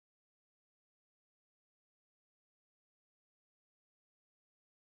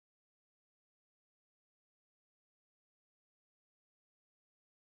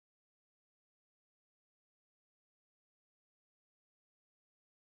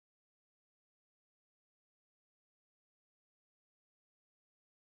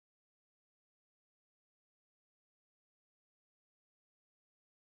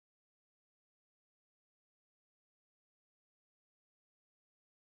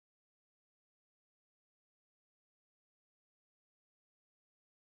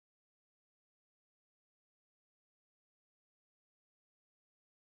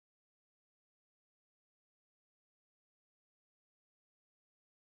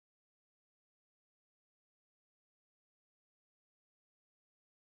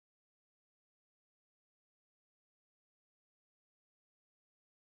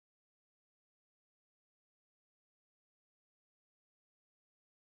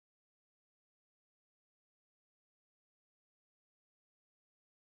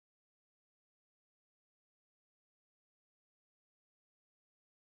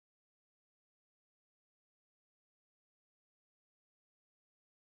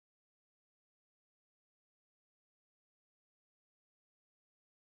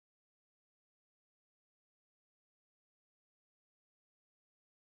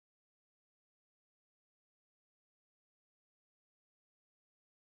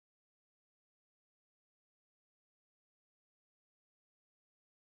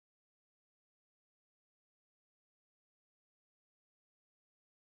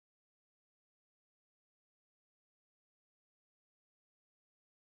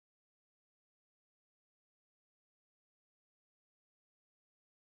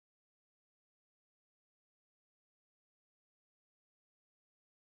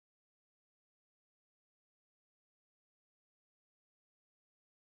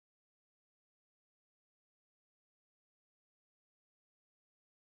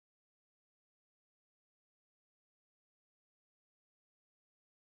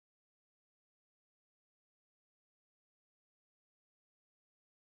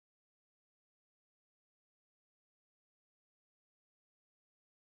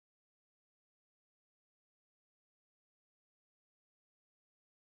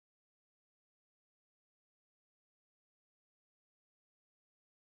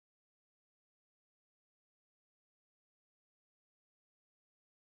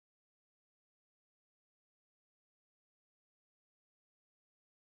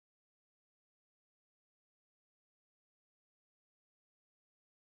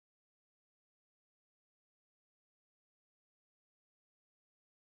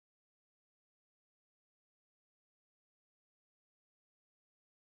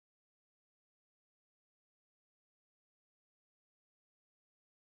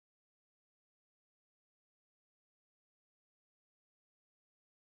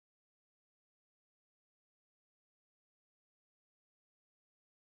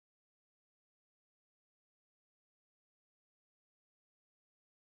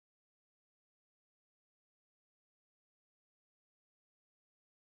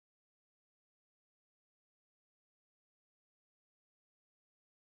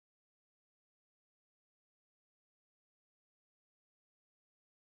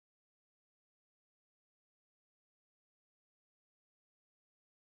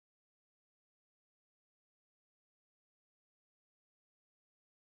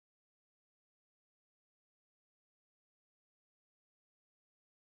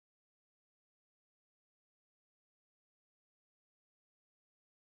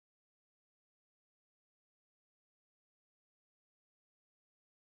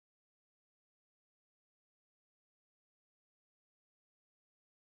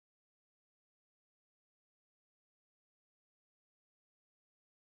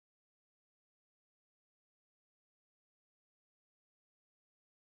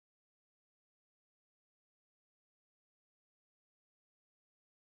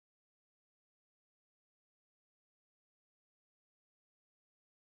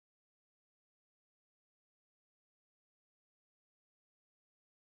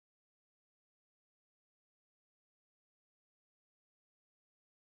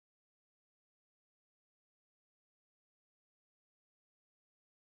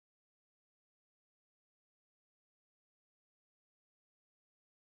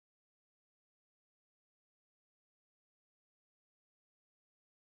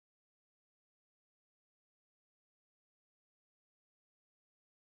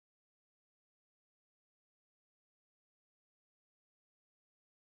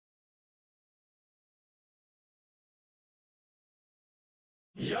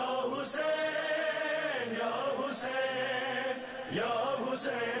Ya Hussein, Ya Hussein, Ya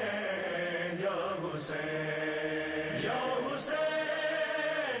Hussein, Ya Hussein, Ya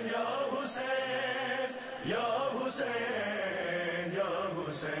Hussein, Ya Hussein, Ya Hussein, Ya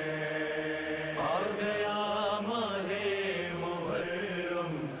Hussein. आ गया माहे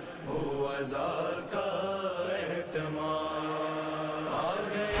मुहर्रम, हुआ ज़ार का एहतमाम। आ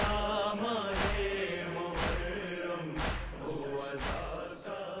गया माहे मुहर्रम, हुआ ज़ार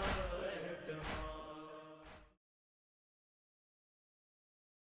का एहतमाम।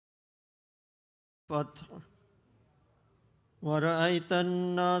 فتح ورأيت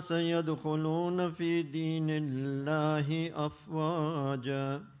الناس يدخلون في دين الله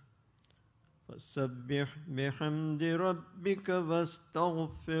أفواجا فسبح بحمد ربك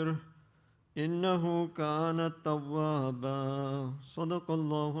واستغفره إنه كان توابا. صدق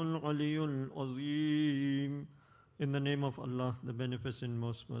الله العلي العظيم. In the name of Allah, the Beneficent,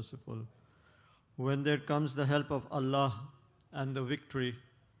 Most Merciful. When there comes the help of Allah and the victory,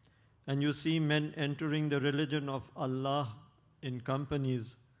 and you see men entering the religion of Allah in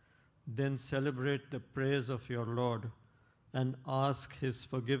companies, then celebrate the praise of your Lord and ask His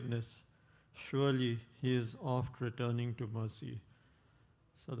forgiveness. Surely He is oft returning to mercy.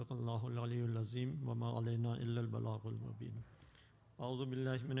 Sadaqallahu al-aliyyul azim wa ma alayna illa al-balaghul mubin. A'udhu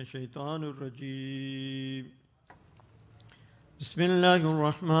billahi minash shaitanir rajim. Bismillahir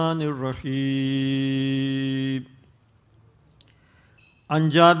rahmanir rahim. عن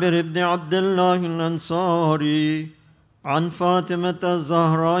جابر بن عبد الله الأنصاري عن فاطمة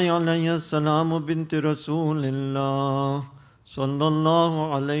الزهراء عليه السلام بنت رسول الله صلى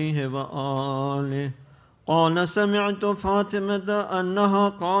الله عليه وآله قال سمعت فاطمة أنها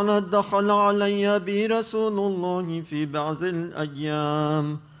قالت دخل علي بي رسول الله في بعض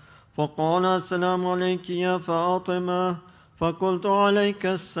الأيام فقال السلام عليك يا فاطمة فقلت عليك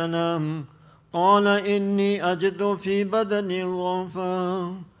السلام قال إني أجد في بدني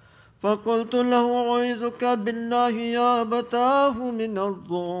ضعفا فقلت له أعوذك بالله يا أبتاه من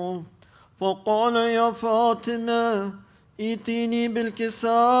الضعف فقال يا فاطمة ائتيني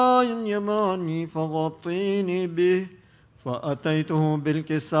بالكساء اليماني فغطيني به فأتيته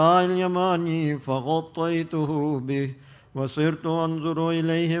بالكساء اليماني فغطيته به وصرت أنظر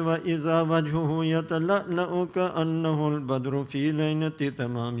إليه وإذا وجهه يتلألأ كأنه البدر في ليلة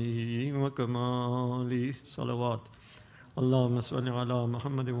تمامه وكماله. صلوات اللهم صل على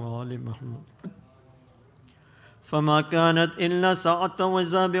محمد وآل محمد. فما كانت إلا ساعة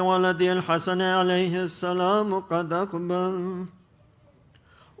وإذا بولدي الحسن عليه السلام قد أقبل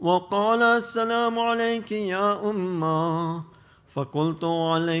وقال السلام عليك يا أمه فقلت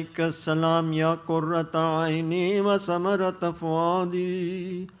عليك السلام يا قرة عيني وثمرة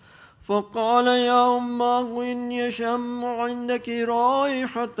فؤادي فقال يا أمه إني أشم عندك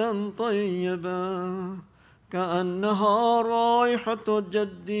رائحة طيبة كأنها رائحة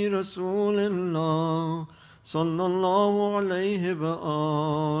جدي رسول الله صلى الله عليه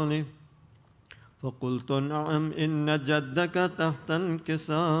وآله فقلت نعم إن جدك تحت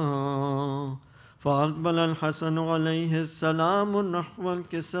الكساء فأقبل الحسن عليه السلام نحو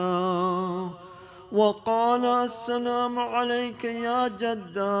الكساء وقال السلام عليك يا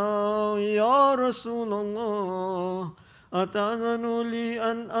جدا يا رسول الله أتأذن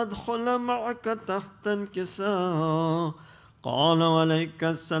لي أن أدخل معك تحت الكساء قال وعليك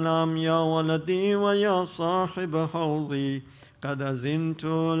السلام يا ولدي ويا صاحب حوضي قد أذنت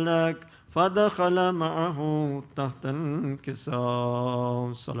لك فدخل معه تحت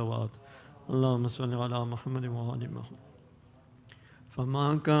الكساء. صلوات اللهم صل على محمد وآل محمد.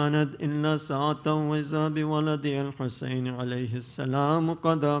 فما كانت إلا ساعة وإذا بولد الحسين عليه السلام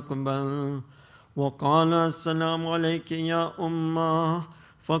قد أقبل وقال السلام عليك يا أمه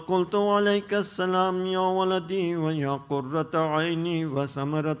فقلت عليك السلام يا ولدي ويا قرة عيني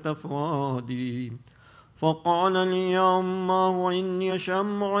وثمرة فؤادي فقال لي يا أمه إني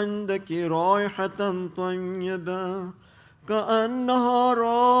أشم عندك رائحة طيبة كأنها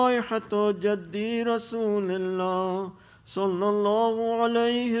رائحة جدي رسول الله صلى الله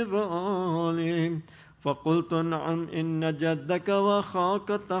عليه وآله فقلت نعم إن جدك وأخاك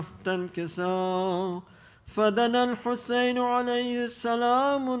تحت الكساء فدنا الحسين عليه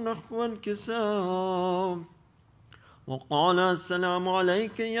السلام نحو الكساء وقال السلام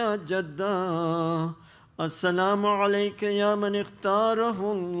عليك يا جدا السلام عليك يا من اختاره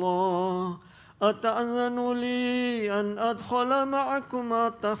الله أتأذن لي أن أدخل معكما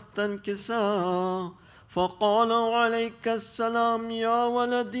تحت الكساء فقال عليك السلام يا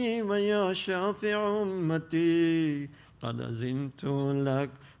ولدي ويا شافع أمتي قد أذنت لك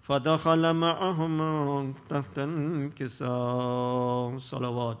فدخل معهما تحت الكساء.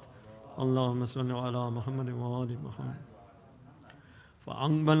 صلوات. اللهم صل على محمد وآل محمد.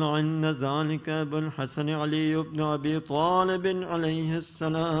 فأقبل عند ذلك أبو الحسن علي بن أبي طالب عليه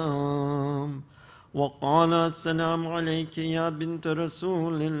السلام وقال: السلام عليك يا بنت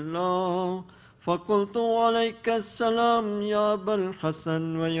رسول الله. فقلت: عليك السلام يا أبا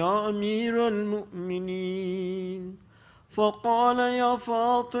الحسن ويا أمير المؤمنين. فقال: يا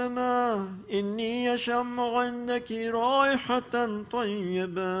فاطمة، إني أشم عندك رائحة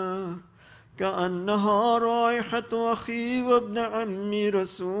طيبة كأنها رائحة أخي وابن عم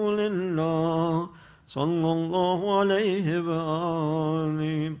رسول الله صلى الله عليه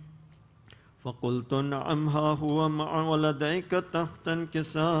وآله. فقلت: نعم، ها هو مع ولديك تحت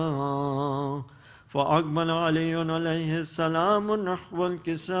الكساء. فأقبل علي عليه السلام نحو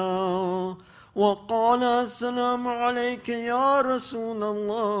الكساء وقال: السلام عليك يا رسول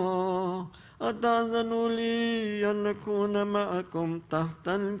الله، أتأذن لي أن أكون معكم تحت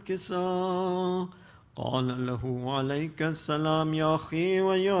الكساء؟ قال له: عليك السلام يا أخي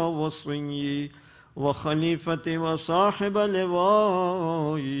ويا وصي وخليفتي وصاحب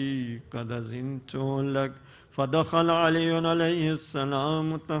لوائي، قد أذنت لك. فدخل علي عليه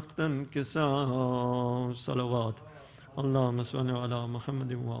السلام تحت الكساء. صلوات. اللهم صل على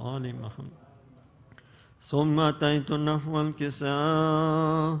محمد وآل محمد. ثم أتيت نحو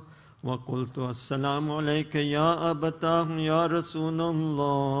الكساء وقلت: السلام عليك يا أبتاه يا رسول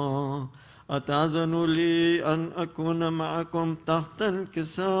الله، أتأذن لي أن أكون معكم تحت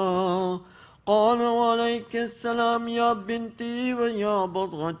الكساء؟ قال: وعليك السلام يا بنتي ويا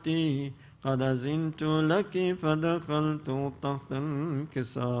بضعتي، قد أذنت لك. فدخلت تحت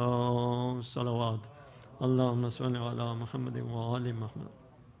الكساء. صلوات. اللهم صل على محمد وآل محمد.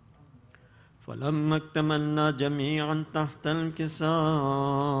 فلما اكتملنا جميعا تحت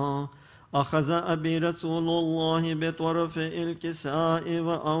الكساء أخذ أبي رسول الله بطرف الكساء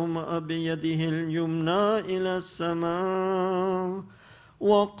وأومأ بيده اليمنى إلى السماء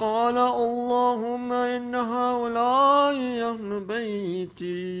وقال: اللهم إن هؤلاء أهل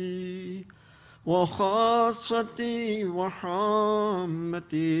بيتي وخاصتي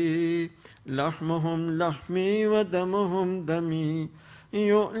وحامتي، لحمهم لحمي ودمهم دمي،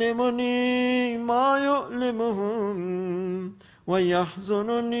 يؤلمني ما يؤلمهم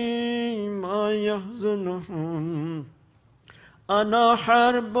ويحزنني ما يحزنهم. أنا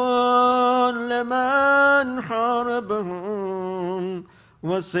حرب لمن حاربهم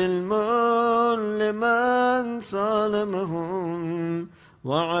وسلم لمن سالمهم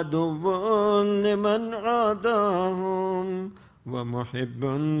وعدو لمن عاداهم ومحب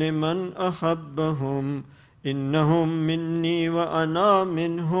لمن أحبهم. إنهم مني وأنا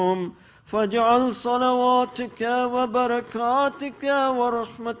منهم، فاجعل صلواتك وبركاتك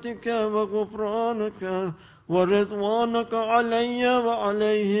ورحمتك وغفرانك ورضوانك علي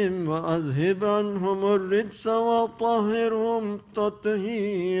وعليهم، وأذهب عنهم الرجس وطهرهم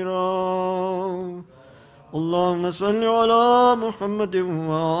تطهيرا. اللهم صل على محمد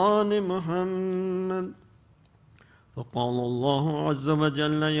وآل محمد. فقال الله عز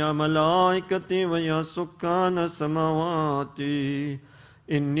وجل: يا ملائكتي ويا سكان سماواتي،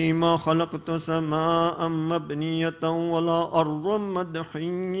 إني ما خلقت سماء مبنية ولا أرضا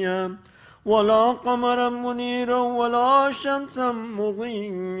مدحية ولا قمرا منيرا ولا شمسا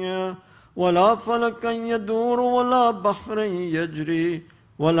مضيا ولا فلكا يدور ولا بحرا يجري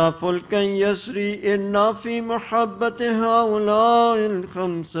ولا فلكا يسري إلا في محبة هؤلاء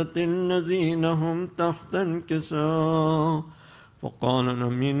الخمسة الذين هم تحت الكساء. فقال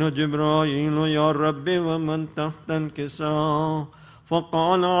الأمين جبرائيل: يا رب ومن تحت الكساء؟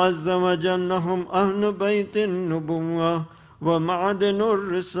 فقال عز وجل: هم أهل بيت النبوة ومعدن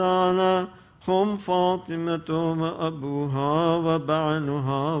الرسالة، هم فاطمة وأبوها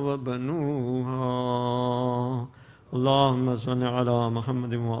وبعنها وبنوها. اللهم صل على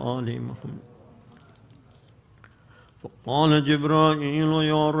محمد وآل محمد. فقال جبرائيل: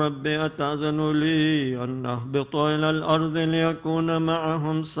 يا رب أتأذن لي أن أهبط إلى الأرض ليكون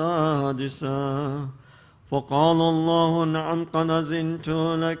معهم سادسا؟ فقال الله: نعم، قد أذنت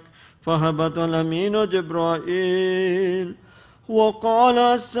لك. فهبط الأمين جبرائيل وقال: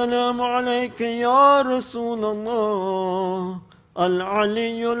 السلام عليك يا رسول الله.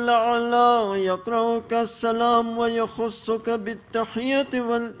 العلي الأعلى يقرأك السلام ويخصك بالتحية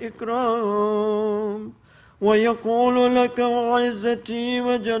والإكرام ويقول لك: وعزتي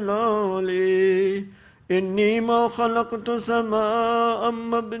وجلالي، إني ما خلقت سماء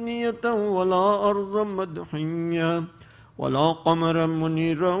مبنية ولا أرضا مدحية ولا قمرا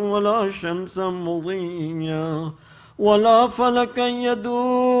منيرا ولا شمسا مضيا ولا فلك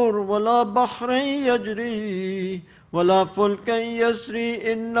يدور ولا بحر يجري ولا فلك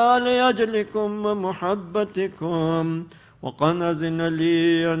يسري إلا لأجلكم ومحبتكم، وقد أذن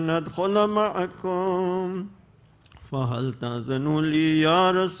لي أن أدخل معكم، فهل تأذن لي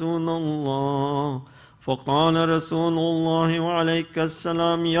يا رسول الله؟ فقال رسول الله وعليك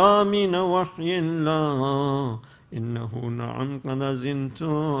السلام يا أمين وحي الله إنه نعم قد أذنت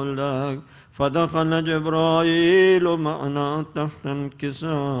لك. فدخل جبرائيل معنا تحت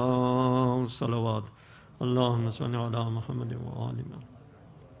انكسار. صلوات اللهم صل على محمد وآل محمد.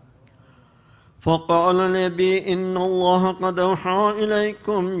 فقال لي إن الله قد أوحى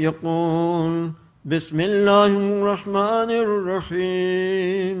إليكم يقول بسم الله الرحمن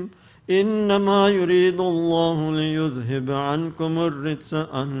الرحيم إنما يريد الله ليذهب عنكم الرجس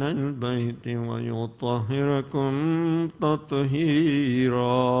أهل البيت ويطهركم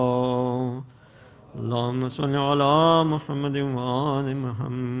تطهيرا. اللهم صل على محمد وآل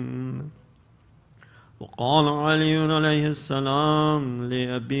محمد. وقال علي عليه السلام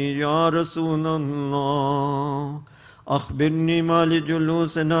لأبي يا رسول الله أخبرني ما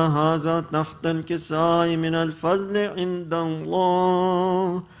لجلوسنا هذا تحت الكساء من الفضل عند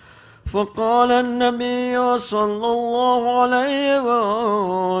الله. فقال النبي صلى الله عليه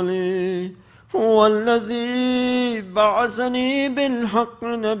وآله هو الذي بعثني بالحق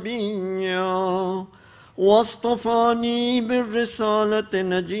نبيا واصطفاني بالرسالة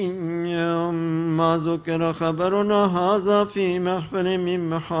نجيا. ما ذكر خبرنا هذا في محفل من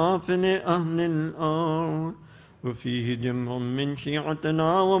محافل أهل الأرض، وفيه جمع من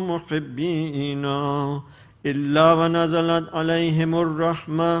شيعتنا ومحبينا، إلا ونزلت عليهم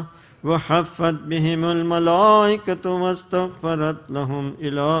الرحمة وحفت بهم الملائكة واستغفرت لهم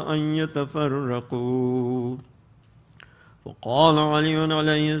إلى أن يتفرقوا. وقال علي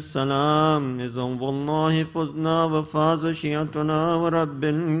عليه السلام إذا والله فزنا وفاز شيعتنا ورب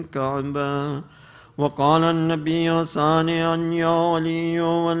الكعبة. وقال النبي ثانيا يا علي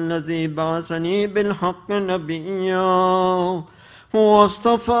والذي بعثني بالحق نبيا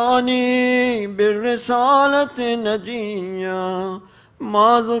واصطفاني بالرسالة نجيا.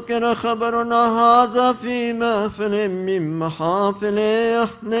 ما ذكر خبرنا هذا في محفل من محافل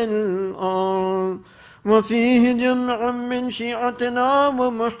أهل الأرض، وفيه جمع من شيعتنا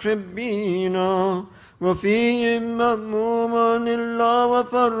ومحبينا، وفيه مذموم إلا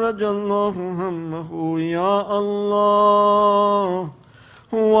وفرج الله همه يا الله،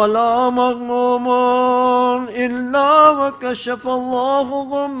 ولا مغموم إلا وكشف الله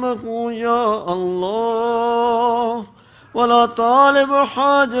غمه يا الله، ولا طالب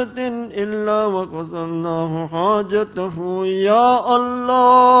حاجة إلا وقضى الله حاجته يا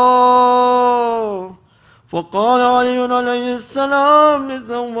الله. فقال علي عليه السلام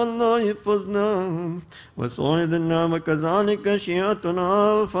إذا والله فزنا وسعدنا وكذلك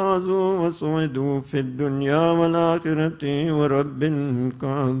شيعتنا وفازوا وسعدوا في الدنيا والآخرة ورب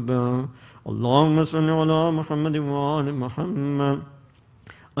الكعبة. اللهم صل على محمد وآل محمد.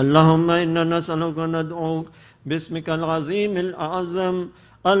 اللهم إنا نسألك وندعوك باسمك العظيم الأعظم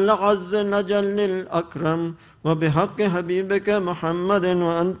العز الأجل الأكرم وبحق حبيبك محمد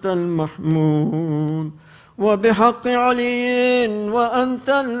وأنت المحمود، وبحق علي وأنت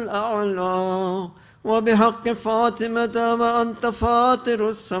الأعلى، وبحق فاطمة وأنت فاطر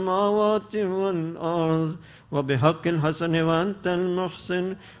السماوات والأرض، وبحق الحسن وأنت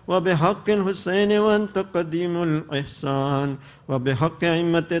المحسن، وبحق الحسين وأنت قديم الإحسان، وبحق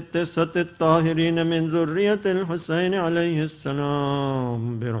أئمة التسعة الطاهرين من ذرية الحسين عليه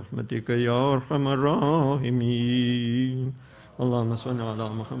السلام برحمتك يا أرحم الراحمين. اللهم صل على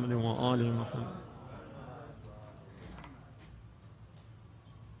محمد وآل محمد.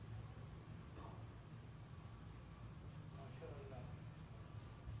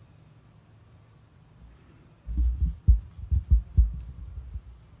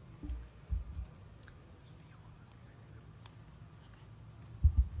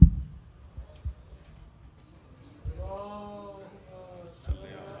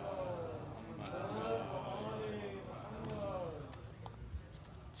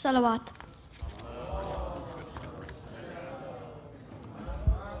 صلوات.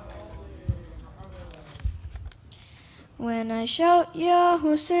 When I shout Ya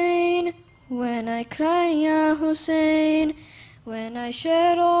Hussein, when I cry Ya Hussein, when I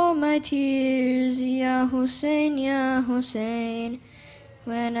shed all my tears, Ya Hussein, Ya Hussein,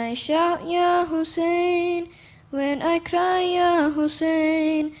 when I shout Ya Hussein, when I cry Ya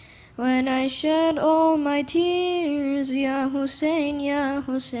Hussein, when I shed all my tears, Ya Hussein, Ya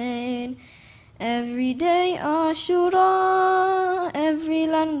Hussein. Every day Ashura, every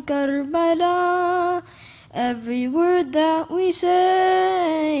land Karbala, Every word that we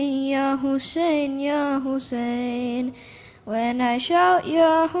say, Ya Hussein, Ya Hussein. When I shout,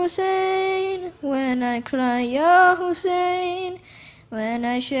 Ya Hussein, when I cry, Ya Hussein, when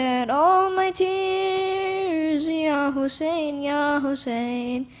I shed all my tears, Ya Hussein, Ya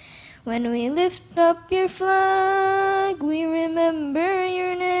Hussein. When we lift up your flag, we remember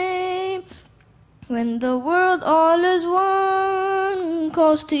your name. When the world all is one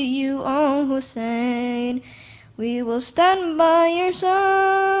calls to you, O Hussein, we will stand by your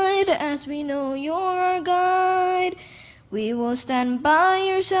side as we know you're our guide. We will stand by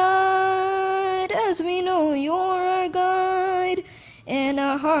your side as we know you're our guide. In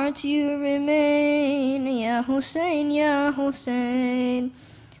our hearts you remain, Ya Hussein, Ya Hussein.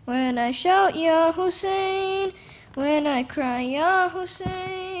 When I shout, Ya Hussein, when I cry, Ya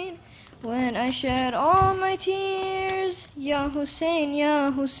Hussein, when I shed all my tears, Ya Hussein, Ya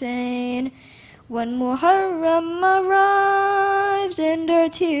Hussein. When Muharram arrives and our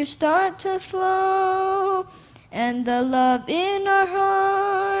tears start to flow, and the love in our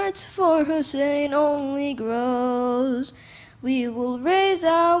hearts for Hussein only grows, we will raise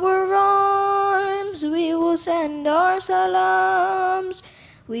our arms, we will send our salams.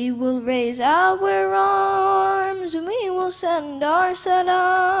 We will raise our arms, we will send our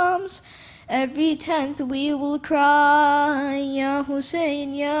salams. Every 10th we will cry, Ya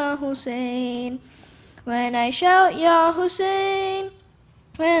Hussein, Ya Hussein. When I shout, Ya Hussein,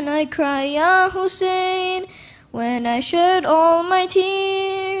 when I cry, Ya Hussein, when I shed all my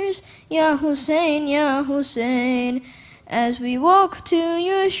tears, Ya Hussein, Ya Hussein. As we walk to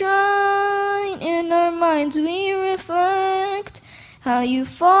your shrine, in our minds we reflect how you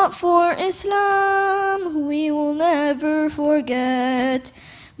fought for Islam, we will never forget.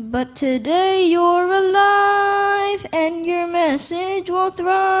 But today you're alive and your message will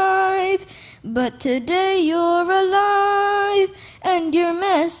thrive. But today you're alive and your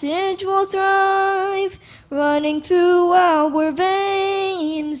message will thrive. Running through our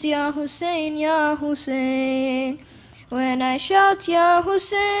veins, Ya Hussein, Ya Hussein. When I shout, Ya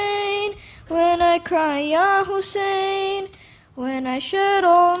Hussein, when I cry, Ya Hussein, when I shed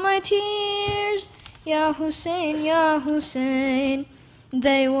all my tears, Ya Hussein, Ya Hussein.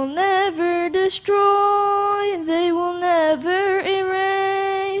 They will never destroy, they will never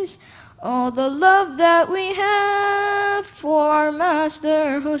erase all the love that we have for our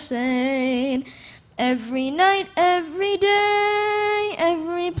Master Hussein. Every night, every day,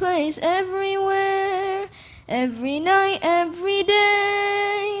 every place, everywhere. Every night, every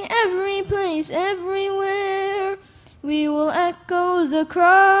day, every place, everywhere. We will echo the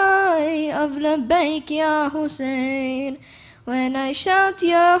cry of Labbaik, Ya Hussein. When I shout,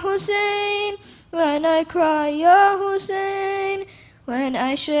 Ya Hussein, when I cry, Ya Hussein, when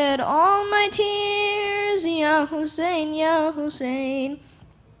I shed all my tears, Ya Hussein, Ya Hussein.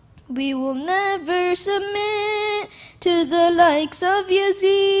 We will never submit to the likes of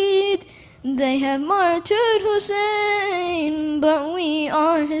Yazid. They have martyred Hussein, but we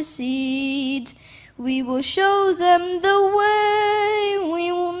are his seeds. We will show them the way,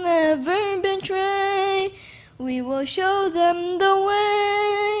 we will never betray. We will show them the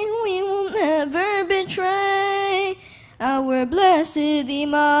way, we will never betray. Our blessed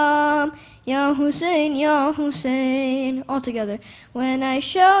Imam, Ya Hussein, Ya Hussein. All together. When I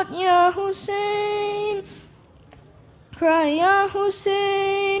shout, Ya Hussein, cry, Ya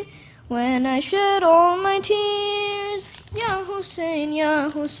Hussein. When I shed all my tears, Ya Hussein, Ya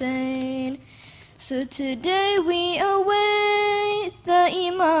Hussein. So today we await the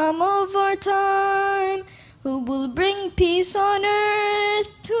Imam of our time, who will bring peace on earth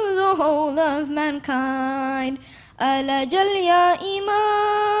to the whole of mankind. Al-Ajal Ya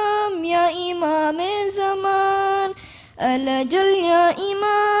Imam, Ya Imam-e-Zaman. Al-Ajal Ya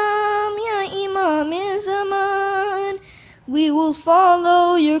Imam, Ya Imam-e-Zaman. We will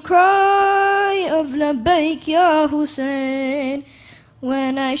follow your cry of Labbaik, Ya Hussein.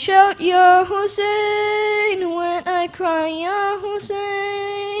 When I shout, Ya Hussein, when I cry, Ya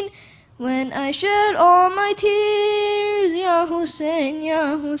Hussein, when I shed all my tears, Ya Hussein,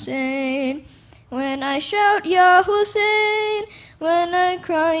 Ya Hussein. When I shout, Ya Hussein, when I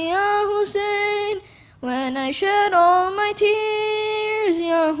cry, Ya Hussein, when I shed all my tears,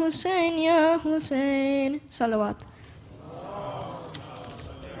 Ya Hussein, Ya Hussein. Salawat.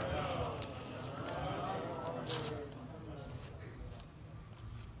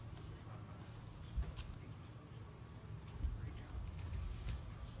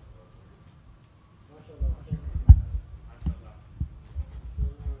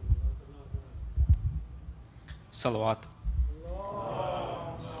 Salawat.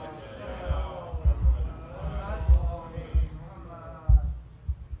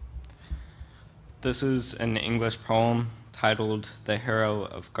 This is an English poem titled The Hero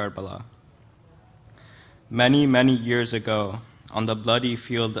of Karbala. Many, many years ago, on the bloody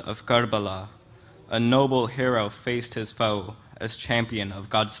field of Karbala, a noble hero faced his foe as champion of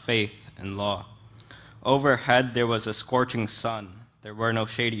God's faith and law. Overhead there was a scorching sun, there were no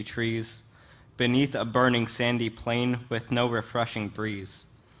shady trees, beneath a burning sandy plain with no refreshing breeze.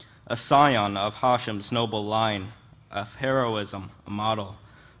 A scion of Hashem's noble line, of heroism, a model,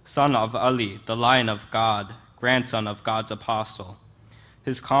 son of Ali, the Lion of God, grandson of God's apostle.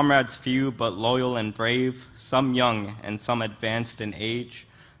 His comrades few but loyal and brave, some young and some advanced in age,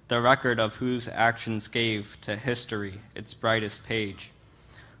 the record of whose actions gave to history its brightest page.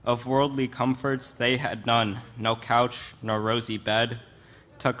 Of worldly comforts they had none, no couch nor rosy bed.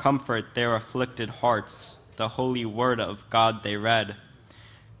 To comfort their afflicted hearts, the holy word of God they read.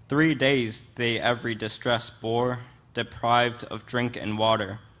 3 days they every distress bore, deprived of drink and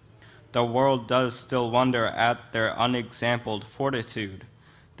water. The world does still wonder at their unexampled fortitude.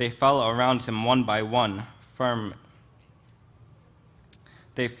 They fell around him one by one, firm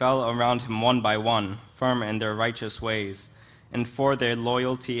in their righteous ways, and for their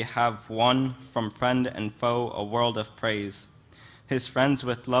loyalty have won from friend and foe a world of praise. His friends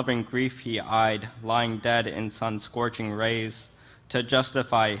with loving grief he eyed, lying dead in sun's scorching rays. To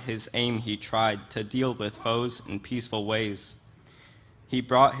justify his aim he tried to deal with foes in peaceful ways. He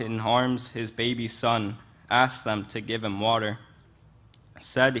brought in arms his baby son, asked them to give him water.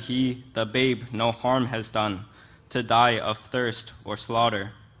 Said he, the babe no harm has done, to die of thirst or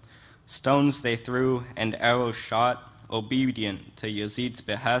slaughter. Stones they threw and arrows shot, obedient to Yazid's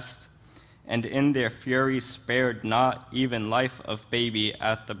behest, and in their fury spared not even life of baby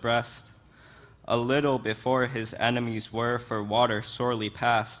at the breast. A little before his enemies were for water sorely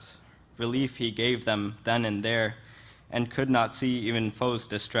past, relief he gave them then and there, and could not see even foes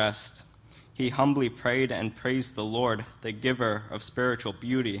distressed. He humbly prayed and praised the Lord, the giver of spiritual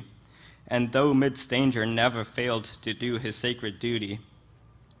beauty, and though midst danger never failed to do his sacred duty.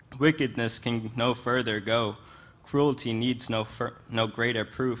 Wickedness can no further go, cruelty needs no greater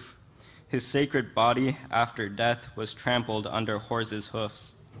proof. His sacred body after death was trampled under horses'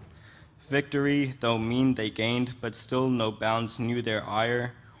 hoofs. Victory, though mean they gained, but still no bounds knew their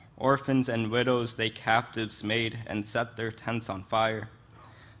ire. Orphans and widows they captives made and set their tents on fire.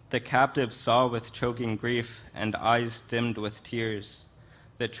 The captives saw with choking grief and eyes dimmed with tears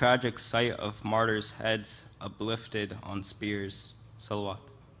the tragic sight of martyrs' heads uplifted on spears. Salawat.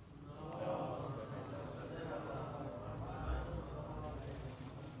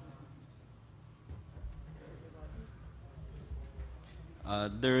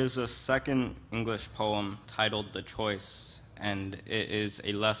 There is a second English poem titled The Choice, and it is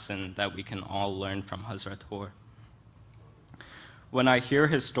a lesson that we can all learn from Hazrat Hur. When I hear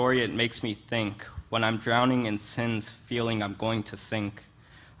his story, it makes me think. When I'm drowning in sins, feeling I'm going to sink,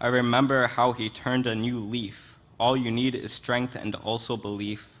 I remember how he turned a new leaf. All you need is strength and also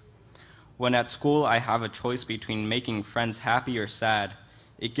belief. When at school I have a choice between making friends happy or sad,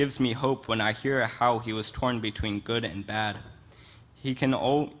 it gives me hope when I hear how he was torn between good and bad. You can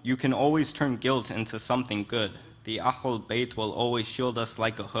always turn guilt into something good. The Ahlul Bayt will always shield us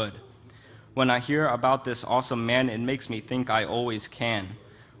like a hood. When I hear about this awesome man, it makes me think I always can.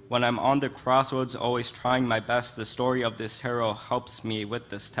 When I'm on the crossroads, always trying my best, the story of this hero helps me with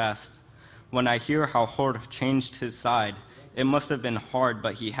this test. When I hear how Hur changed his side, it must have been hard,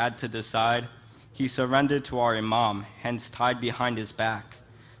 but he had to decide. He surrendered to our Imam, hence tied behind his back.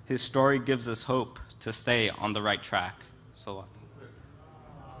 His story gives us hope to stay on the right track. So.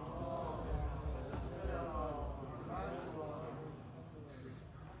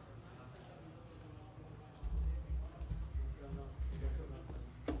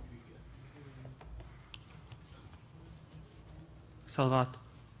 Salawat.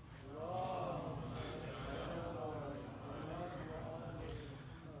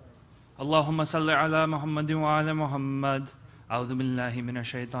 Allahumma salli ala Muhammadin wa ala Muhammad. A'udhu billahi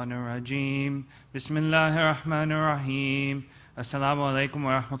minash shaitanir rajim. Bismillahir rahmanir rahim. Assalamu alaikum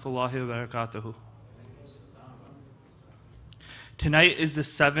wa rahmatullahi wa barakatuhu. Tonight is the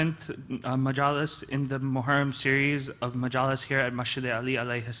 7th majalis in the Muharram series of majalis here at Masjid-e-Ali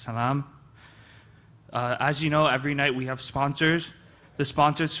alayhi salam. As you know, every night we have sponsors. The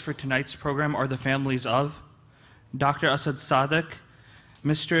sponsors for tonight's program are the families of Dr. Asad Sadiq,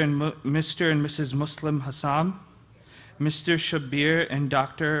 Mr. and Mrs. Muslim Hassam, Mr. Shabir and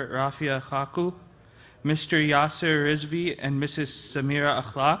Dr. Rafia Khaku, Mr. Yasser Rizvi and Mrs. Samira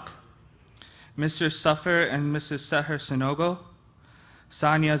Akhlaq, Mr. Safar and Mrs. Seher Sinogo,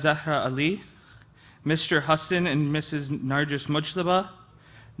 Sania Zahra Ali, Mr. Hassan and Mrs. Narjis Mujtaba,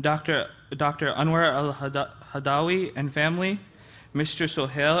 Dr. Anwar al-Hadawi and family, Mr.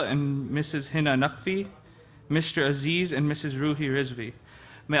 Sohail and Mrs. Hina Naqvi, Mr. Aziz and Mrs. Ruhi Rizvi.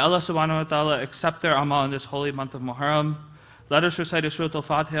 May Allah subhanahu wa ta'ala accept their amal in this holy month of Muharram. Let us recite Surah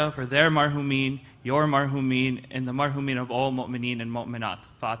Al-Fatiha for their marhumeen, your marhumeen, and the marhumeen of all mu'mineen and mu'minat.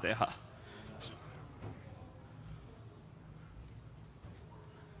 Fatiha.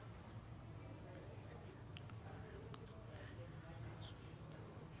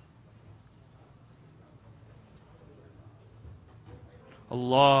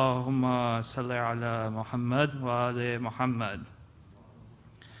 Allahumma salli ala Muhammad wa ali Muhammad.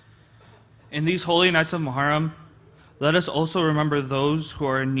 In these holy nights of Muharram, let us also remember those who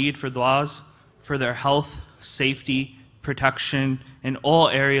are in need for du'as, for their health, safety, protection in all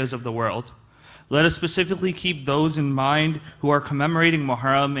areas of the world. Let us specifically keep those in mind who are commemorating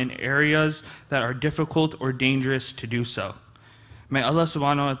Muharram in areas that are difficult or dangerous to do so. May Allah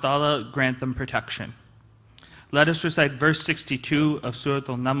subhanahu wa ta'ala grant them protection. Let us recite verse 62 of Surah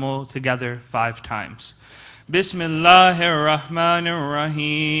Al-Naml together 5 times. Bismillahir Rahmanir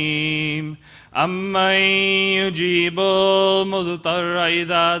Rahim. Amman yujibul mudtarra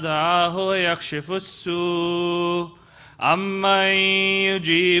idha da'ahu wa yakshifus su'. Amman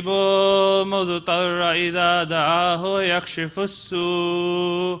yujibul mudtarra idha da'ahu wa yakshifus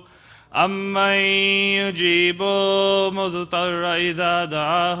su'. Amman yujibul mudtarra idha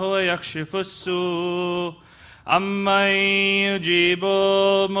da'ahu wa yakshifus su'. أَمَّن يُجِيبُ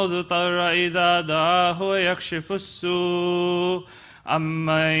الْمُضْطَرَّ إِذَا دَعَاهُ وَيَكْشِفُ السُّوءَ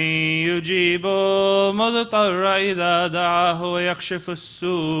أَمَّن يُجِيبُ الْمُضْطَرَّ إِذَا دَعَاهُ وَيَكْشِفُ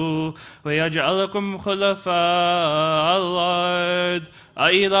السُّوءَ وَيَجْعَلَكُمْ خُلَفَاءَ الْأَرْضِ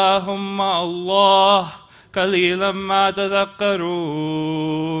أَإِلَٰهٌ مَّعَ اللَّهِ قَلِيلًا مَّا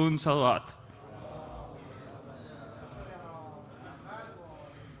تَذَكَّرُونَ. Salat.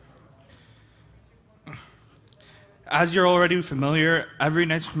 As you're already familiar, every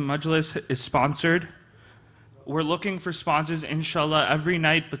night's majlis is sponsored. We're looking for sponsors, inshallah, every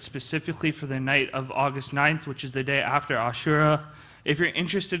night, but specifically for the night of August 9th, which is the day after Ashura. If you're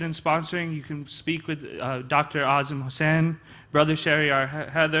interested in sponsoring, you can speak with Dr. Azim Hussain, Brother Shariar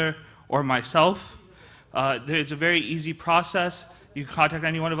Heather, or myself. It's a very easy process. You can contact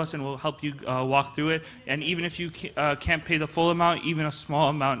any one of us and we'll help you walk through it. And even if you can't pay the full amount, even a small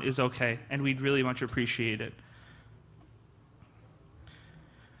amount is okay, and we'd really much appreciate it.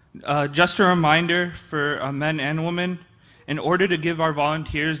 Just a reminder for men and women, in order to give our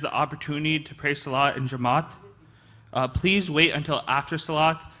volunteers the opportunity to pray Salat in Jamaat, please wait until after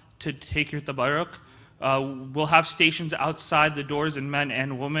Salat to take your tabarruk. We'll have stations outside the doors in men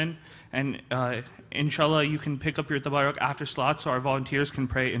and women, and inshallah you can pick up your tabarruk after Salat so our volunteers can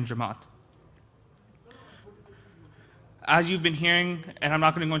pray in Jamaat. As you've been hearing, and I'm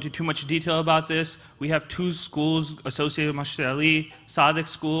not going to go into too much detail about this, we have 2 schools associated with Masjid-e-Ali, Sadiq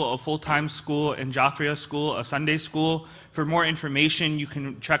School, a full-time school, and Jafriya School, a Sunday school. For more information, you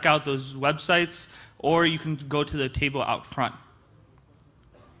can check out those websites, or you can go to the table out front.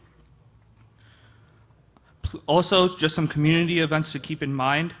 Also, just some community events to keep in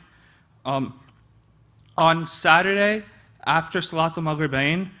mind. On Saturday, after Salatul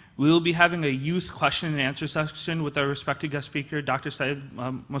Maghribain, we will be having a youth question and answer session with our respected guest speaker, Dr.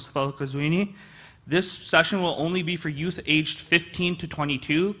 Moustafa al-Qazwini. This session will only be for youth aged 15 to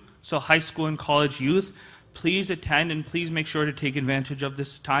 22, so high school and college youth. Please attend and please make sure to take advantage of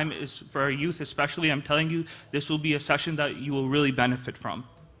this time. Is for our youth especially. I'm telling you, this will be a session that you will really benefit from.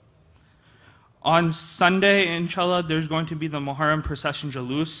 On Sunday, inshallah, there's going to be the Muharram procession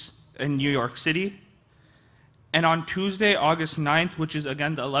Jalus in New York City. And on Tuesday, August 9th, which is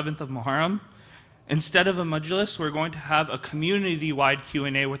again the 11th of Muharram, instead of a majlis, we're going to have a community-wide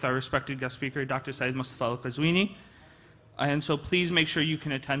Q&A with our respected guest speaker, Dr. Moustafa al-Qazwini. And so please make sure you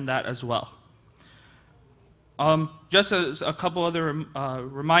can attend that as well. Just a couple other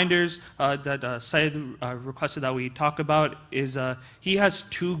reminders that Syed requested that we talk about is he has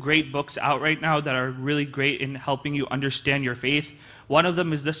 2 great books out right now that are really great in helping you understand your faith. One of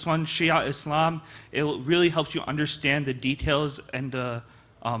them is this one, Shia Islam. It really helps you understand the details and the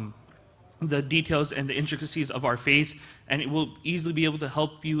intricacies of our faith, and it will easily be able to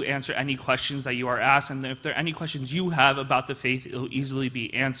help you answer any questions that you are asked. And if there are any questions you have about the faith, it will easily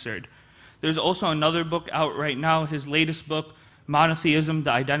be answered. There's also another book out right now, his latest book, Monotheism,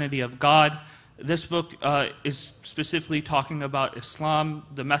 the Identity of God. This book is specifically talking about Islam,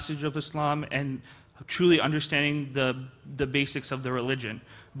 the message of Islam, and truly understanding the basics of the religion.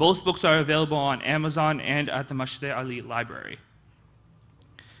 Both books are available on Amazon and at the Masjid-e-Ali library.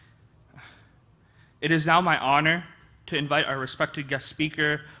 It is now my honor to invite our respected guest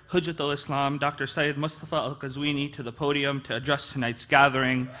speaker, Hujjatul Islam, Dr. Sayyid Moustafa al-Qazwini, to the podium to address tonight's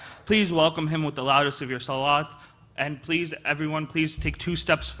gathering. Please welcome him with the loudest of your salawat. And please, everyone, please take 2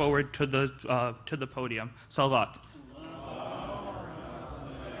 steps forward to the podium. Salawat.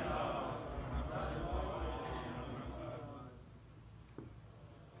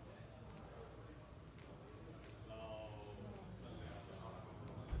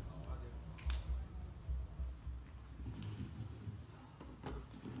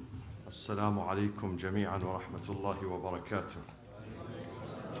 السلام عليكم جميعا ورحمة الله وبركاته.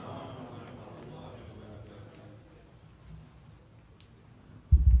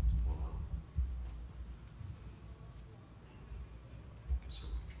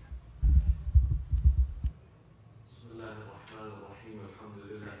 بسم الله الرحمن الرحيم الحمد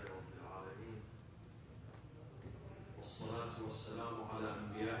لله رب العالمين والصلاة والسلام على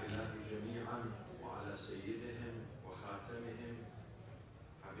أنبياء الله جميعا وعلى سيدهم وخاتمهم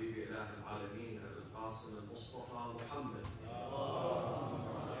حبيب إله العالمين القاسم المصطفى محمد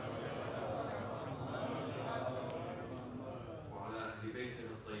وعلى أهل بيته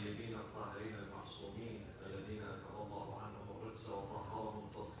الطيبين الطاهرين المعصومين الذين أذهب الله عنهم الرجس وطهرهم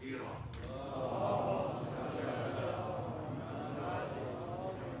تطهيرا.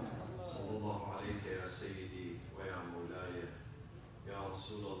 صلى الله عليك يا سيدي ويا مولاي يا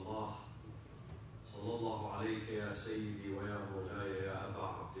رسول الله. صلى الله عليك يا سيدي ويا مولاي يا أبا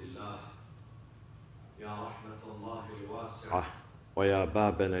عبد الله يا رحمة الله الواسعة ويا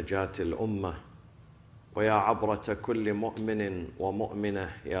باب نجاة الأمة ويا عبرة كل مؤمن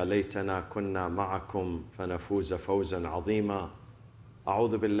ومؤمنة يا ليتنا كنا معكم فنفوز فوزا عظيما.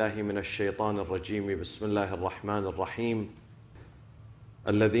 أعوذ بالله من الشيطان الرجيم. بسم الله الرحمن الرحيم.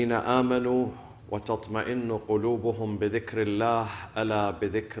 الذين آمنوا وتطمئن قلوبهم بذكر الله ألا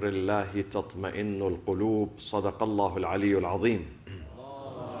بذكر الله تطمئن القلوب. صدق الله العلي العظيم.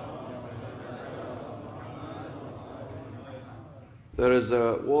 There is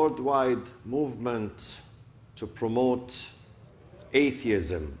a worldwide movement to promote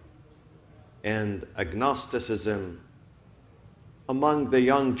atheism and agnosticism among the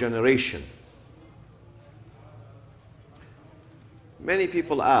young generation. Many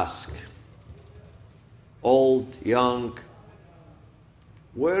people ask, old, young,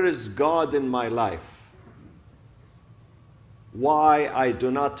 where is God in my life? Why I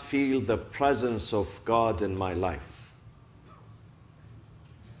do not feel the presence of God in my life?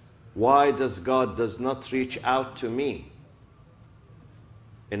 Why does God does not reach out to me?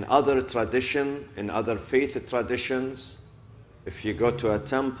 In other tradition, in other faith traditions, if you go to a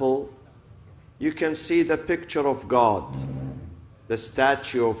temple, you can see the picture of God, the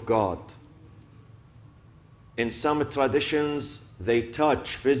statue of God. In some traditions, they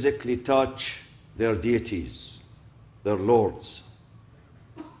physically touch their deities, their lords.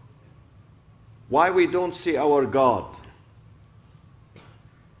 Why we don't see our God?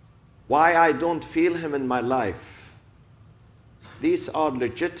 Why I don't feel Him in my life? These are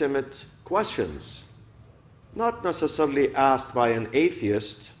legitimate questions, not necessarily asked by an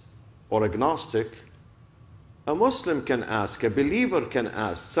atheist or agnostic. A Muslim can ask, a believer can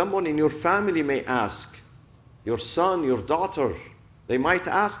ask, someone in your family may ask, your son, your daughter, they might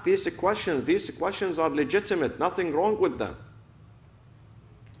ask these questions. These questions are legitimate, nothing wrong with them.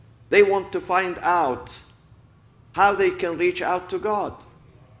 They want to find out how they can reach out to God.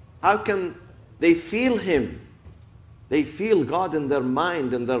 How can they feel Him? They feel God in their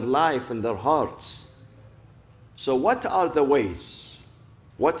mind, in their life, in their hearts. So what are the ways?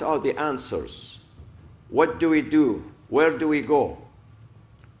 What are the answers? What do we do? Where do we go?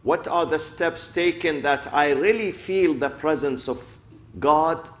 What are the steps taken that I really feel the presence of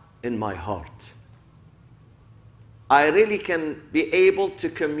God in my heart? I really can be able to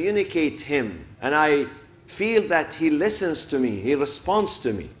communicate Him, and I feel that He listens to me, He responds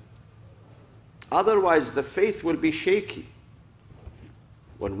to me. Otherwise, the faith will be shaky.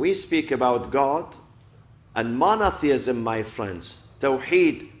 When we speak about God and monotheism, my friends,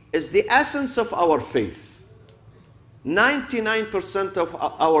 Tawheed is the essence of our faith. 99% of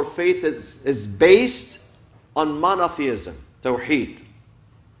our faith is based on monotheism, Tawheed.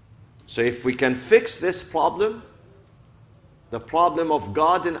 So if we can fix this problem, the problem of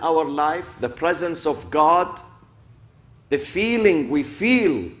God in our life, the presence of God, the feeling we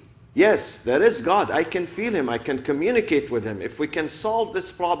feel, yes, there is God, I can feel Him, I can communicate with Him. If we can solve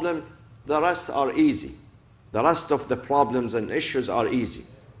this problem, the rest are easy. The rest of the problems and issues are easy.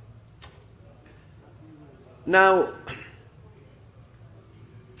 Now,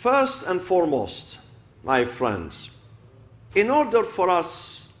 first and foremost, my friends, in order for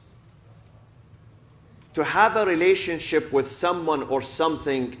us to have a relationship with someone or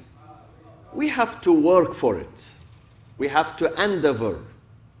something, we have to work for it. We have to endeavor.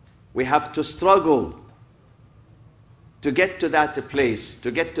 We have to struggle to get to that place,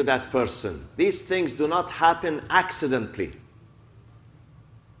 to get to that person. These things do not happen accidentally.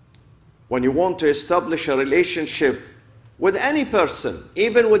 When you want to establish a relationship with any person,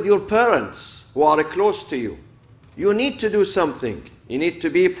 even with your parents who are close to you, you need to do something. You need to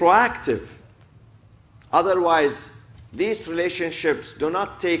be proactive. Otherwise, these relationships do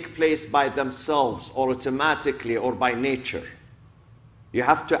not take place by themselves or automatically or by nature. You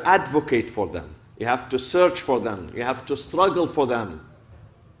have to advocate for them. You have to search for them. You have to struggle for them.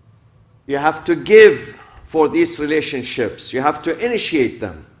 You have to give for these relationships. You have to initiate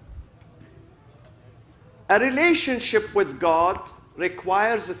them. A relationship with God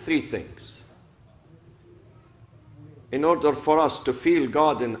requires three things. In order for us to feel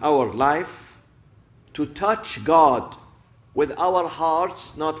God in our life, to touch God with our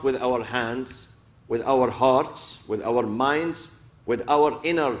hearts, not with our hands, with our hearts, with our minds, with our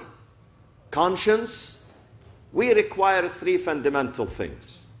inner conscience, we require three fundamental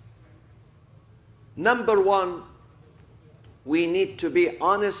things. Number one, we need to be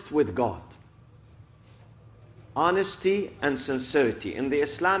honest with God. Honesty and sincerity. In the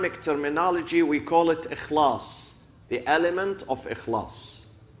Islamic terminology, we call it ikhlas, the element of ikhlas,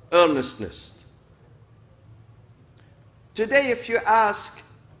 earnestness. Today, if you ask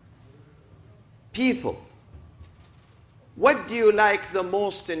people, what do you like the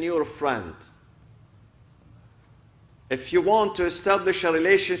most in your friend? If you want to establish a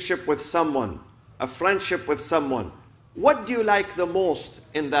relationship with someone, a friendship with someone, what do you like the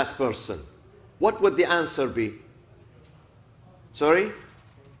most in that person? What would the answer be? Sorry?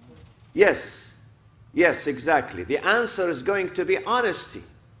 Yes. Yes, exactly. The answer is going to be honesty.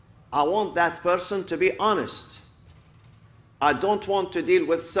 I want that person to be honest. I don't want to deal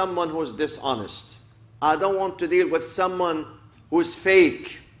with someone who's dishonest. I don't want to deal with someone who's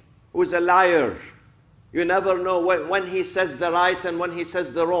fake, who's a liar. You never know when he says the right and when he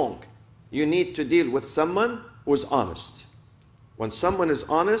says the wrong. You need to deal with someone who's honest. When someone is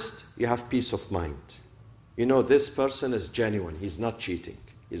honest, you have peace of mind. You know this person is genuine. He's not cheating.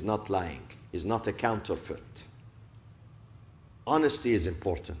 He's not lying. He's not a counterfeit. Honesty is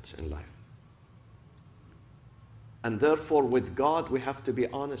important in life. And therefore, with God, we have to be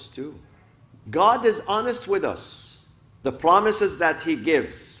honest too. God is honest with us. The promises that He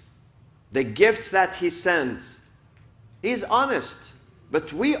gives, the gifts that He sends, He's honest.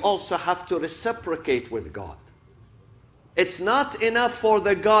 But we also have to reciprocate with God. It's not enough for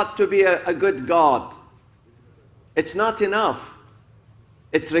the God to be a good God. It's not enough.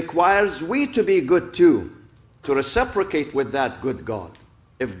 It requires we to be good too, to reciprocate with that good God.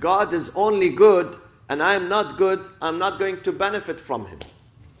 If God is only good and I am not good, I'm not going to benefit from Him.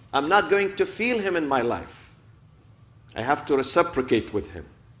 I'm not going to feel Him in my life. I have to reciprocate with Him.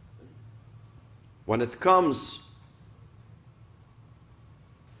 When it comes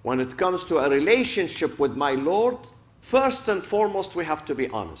to a relationship with my Lord, first and foremost, we have to be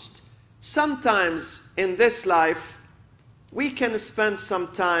honest. Sometimes in this life, we can spend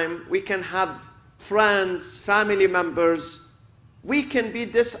some time, we can have friends, family members, we can be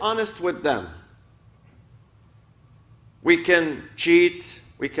dishonest with them. We can cheat,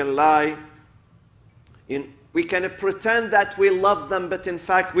 we can lie, we can pretend that we love them, but in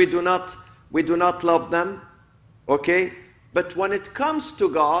fact we do not love them, okay? But when it comes to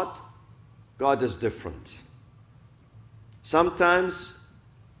God, God is different. Sometimes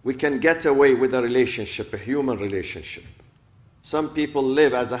we can get away with a relationship, a human relationship. Some people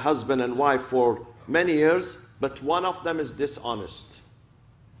live as a husband and wife for many years, but one of them is dishonest.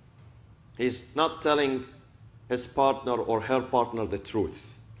 He's not telling his partner or her partner the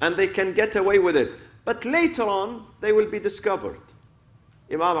truth. And they can get away with it. But later on, they will be discovered.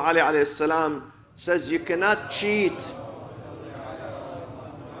 Imam Ali alayhi salam says you cannot cheat.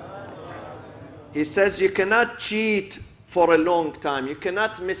 He says you cannot cheat for a long time. You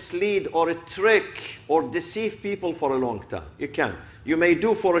cannot mislead or trick or deceive people for a long time. You can. You may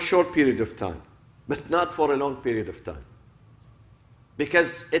do for a short period of time, but not for a long period of time.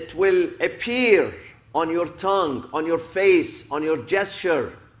 Because it will appear on your tongue, on your face, on your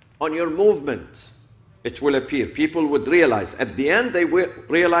gesture, on your movement. It will appear. People would realize. At the end, they will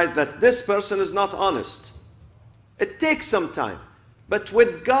realize that this person is not honest. It takes some time. But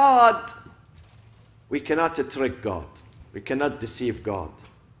with God, we cannot trick God. We cannot deceive God.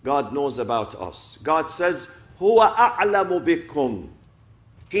 God knows about us. God says, "Huwa a'lamu bikum."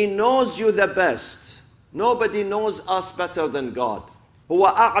 He knows you the best. Nobody knows us better than God. هو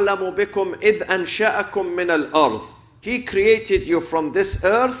أعلم بكم إذ أنشأكم من الأرض. He created you from this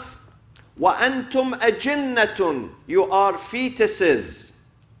earth. وأنتم أجنة. You are fetuses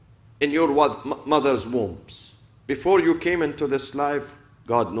in your mother's wombs. Before you came into this life,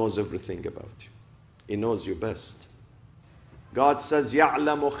 God knows everything about you. He knows you best. God says,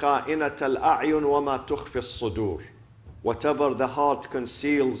 يَعْلَمُ خَائِنَةَ الْأَعْيُنِ وَمَا تُخْفِي الصُّدُورِ. Whatever the heart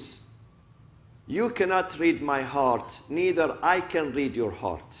conceals, you cannot read my heart, neither I can read your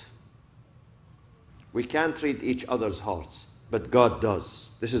heart. We can't read each other's hearts, but God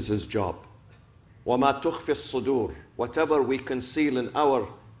does. This is His job. وَمَا تُخْفِي الصُّدُورِ. Whatever we conceal in our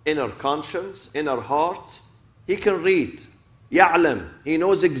inner conscience, inner heart, He can read. يَعْلَمُ. He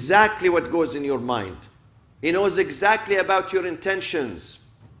knows exactly what goes in your mind. He knows exactly about your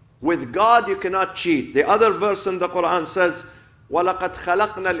intentions. With God, you cannot cheat. The other verse in the Quran says, وَلَقَدْ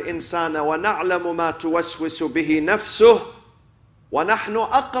خَلَقْنَا الْإِنسَانَ وَنَعْلَمُ مَا تُوَسْوِسُ بِهِ نَفْسُهُ وَنَحْنُ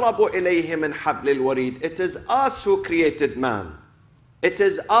أَقْرَبُ إِلَيْهِ مِنْ حَبْلِ الْوَرِيدِ. It is us who created man. It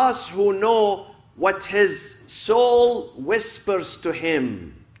is us who know what his soul whispers to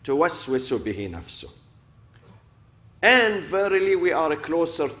him. تُوَسْوِسُ بِهِ نَفْسُهُ. And verily we are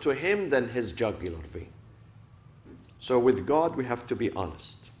closer to him than his jugular vein. So with God we have to be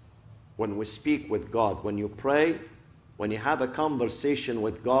honest. When we speak with God, when you pray, when you have a conversation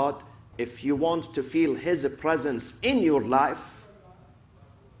with God, if you want to feel His presence in your life,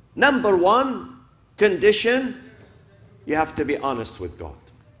 number one condition, you have to be honest with God.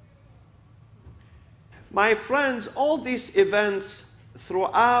 My friends, all these events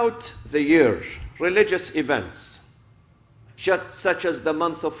throughout the year, religious events, such as the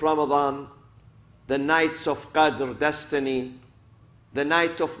month of Ramadan, the nights of Qadr, destiny, the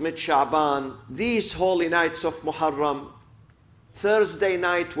night of Mid-Sha'ban, these holy nights of Muharram, Thursday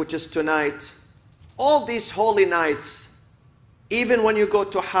night, which is tonight, all these holy nights, even when you go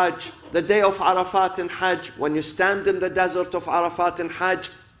to Hajj, the day of Arafat in Hajj, when you stand in the desert of Arafat in Hajj,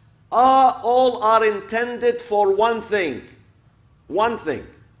 all are intended for one thing,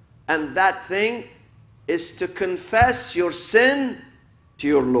 and that thing is to confess your sin to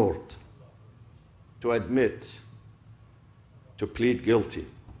your Lord, to admit, to plead guilty,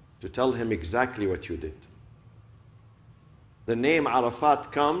 to tell Him exactly what you did. The name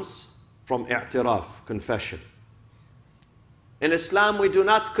Arafat comes from i'tiraf, confession. In Islam, we do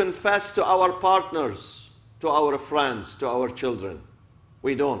not confess to our partners, to our friends, to our children.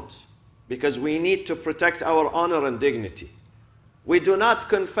 We don't, because we need to protect our honor and dignity. We do not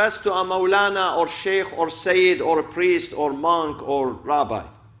confess to a Maulana or Sheikh or Sayyid or a priest or monk or rabbi.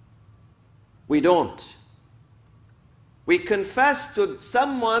 We don't. We confess to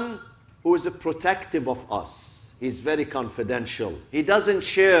someone who is protective of us. He's very confidential. He doesn't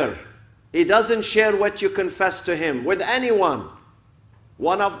share. He doesn't share what you confess to him with anyone.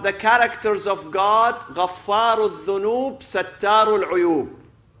 One of the characters of God, غَفَّارُ الذُّنُوبِ سَتَّارُ الْعُيُوبِ,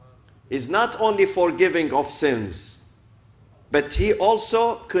 is not only forgiving of sins, but He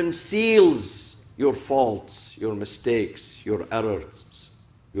also conceals your faults, your mistakes, your errors,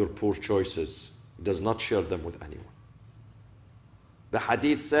 your poor choices. He does not share them with anyone. The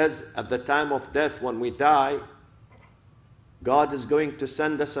hadith says, at the time of death, when we die, God is going to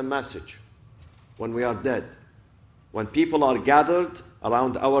send us a message when we are dead. When people are gathered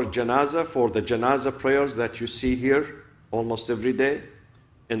around our janazah for the janazah prayers that you see here almost every day,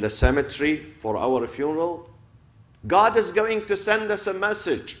 in the cemetery for our funeral, God is going to send us a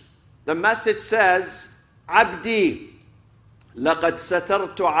message. The message says, عبدي لقد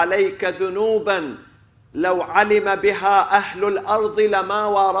سترت عليك ذنوبا لو علم بها أهل الأرض لما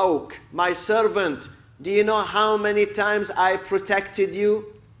واروك. My servant, do you know how many times I protected you?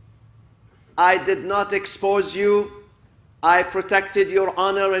 I did not expose you. I protected your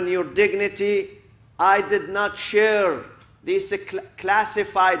honor and your dignity. I did not share this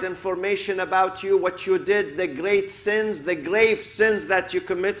classified information about you, what you did, the great sins, the grave sins that you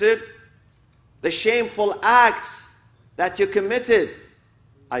committed, the shameful acts that you committed.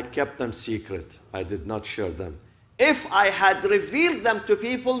 I kept them secret. I did not share them. If I had revealed them to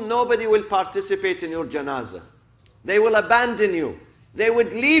people, nobody will participate in your janazah. They will abandon you. They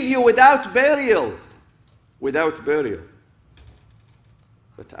would leave you without burial. Without burial.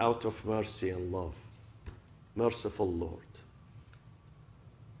 But out of mercy and love, merciful Lord,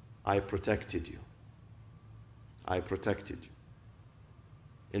 I protected you. I protected you.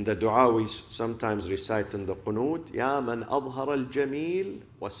 In the dua we sometimes recite in the qunut, Ya man adhara al-jameel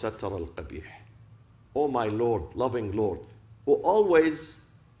wa satara al-qabih. Oh my Lord, loving Lord, who always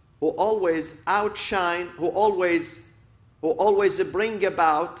outshine, who always who always bring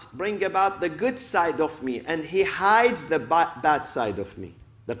about the good side of me, and he hides the bad side of me,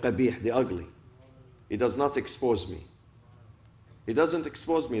 the qabih, the ugly. He does not expose me. He doesn't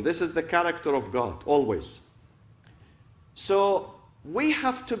expose me. This is the character of God, always. So we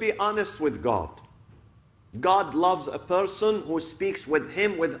have to be honest with God. God loves a person who speaks with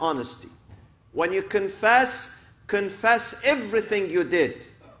him with honesty. When you confess everything you did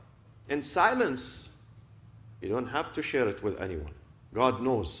in silence. You don't have to share it with anyone. God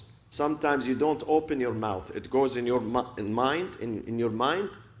knows. Sometimes you don't open your mouth. It goes in your mind, in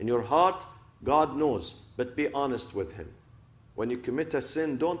your heart. God knows. But be honest with him. When you commit a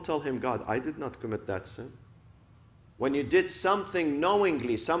sin, don't tell him, God, I did not commit that sin. When you did something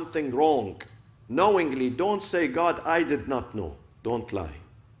knowingly, something wrong, knowingly, don't say, God, I did not know. Don't lie.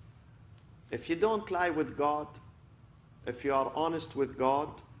 If you don't lie with God, if you are honest with God,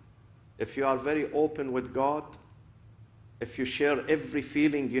 if you are very open with God, if you share every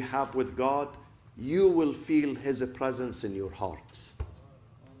feeling you have with God, you will feel his presence in your heart.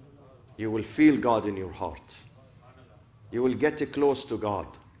 You will feel God in your heart. You will get close to God.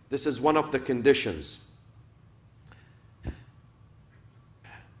 This is one of the conditions.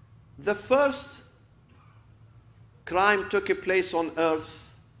 The first crime took place on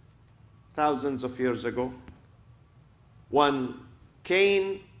earth thousands of years ago when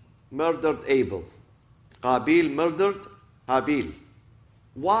Cain murdered Abel. Qabil murdered Habil.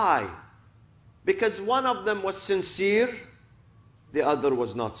 Why? Because one of them was sincere, the other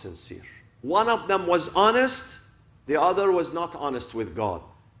was not sincere. One of them was honest, the other was not honest with God.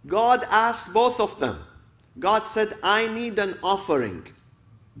 God asked both of them. God said, I need an offering.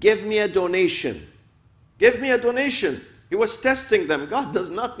 Give me a donation. Give me a donation. He was testing them. God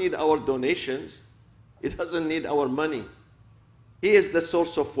does not need our donations. He doesn't need our money. He is the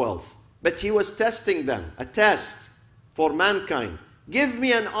source of wealth. But he was testing them, a test for mankind. Give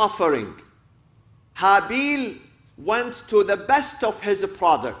me an offering. Habil went to the best of his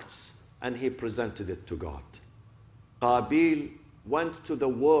products and he presented it to God. Qabil went to the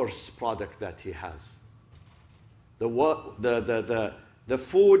worst product that he has. The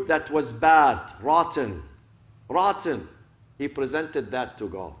food that was bad, rotten. He presented that to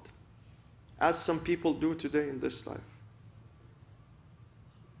God. As some people do today in this life.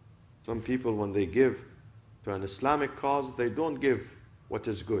 Some people, when they give to an Islamic cause, they don't give what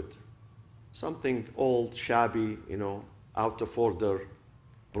is good. Something old, shabby, out of order,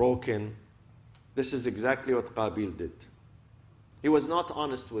 broken. This is exactly what Qabil did. He was not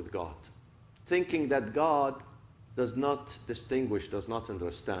honest with God, thinking that God does not distinguish, does not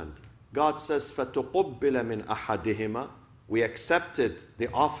understand. God says, فَتُقُبِّلَ مِنْ أَحَدِهِمَا. We accepted the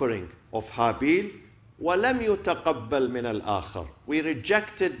offering of Habil. وَلَمْ يُتَقَبَّلْ مِنَ الْآخَرِ. We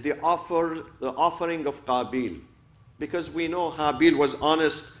rejected the offering of Qabil because we know Habil was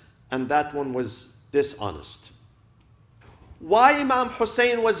honest and that one was dishonest. Why Imam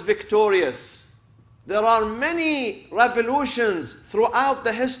Hussein was victorious? There are many revolutions throughout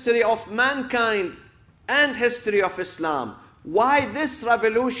the history of mankind and history of Islam. Why this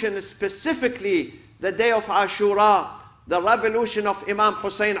revolution, specifically the day of Ashura, the revolution of Imam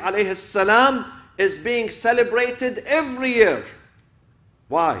Hussein alayhi salam, is being celebrated every year?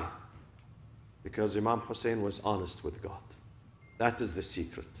 Why? Because Imam Hussein was honest with God. That is the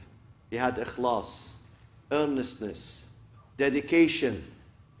secret. He had ikhlas, earnestness, dedication.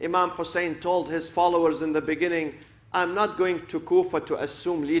 Imam Hussein told his followers in the beginning, I'm not going to Kufa to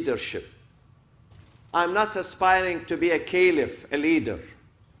assume leadership. I'm not aspiring to be a caliph, a leader.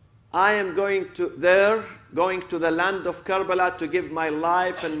 I am going to the land of Karbala to give my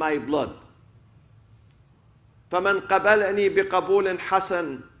life and my blood. فَمَنْ قَبَلَنِي بِقَبُولٍ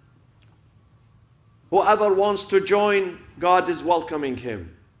حَسَنٍ. Whoever wants to join, God is welcoming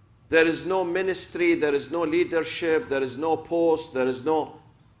him. There is no ministry, there is no leadership, there is no post, there is no...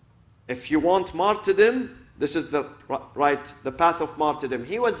 If you want martyrdom, this is the path of martyrdom.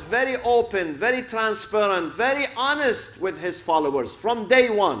 He was very open, very transparent, very honest with his followers from day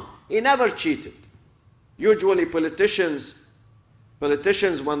one. He never cheated. Usually politicians,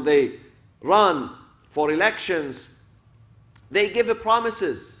 when they run for elections, they give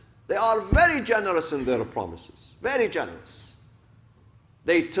promises. They are very generous in their promises. Very generous.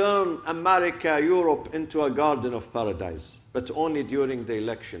 They turn America, Europe into a garden of paradise, but only during the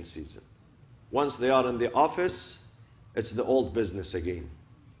election season. Once they are in the office, it's the old business again.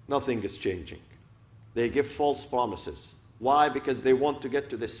 Nothing is changing. They give false promises. Why? Because they want to get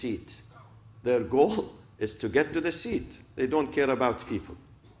to the seat. Their goal is to get to the seat. They don't care about people.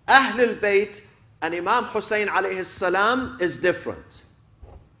 Ahlul Bayt and Imam Hussein alayhi salam is different.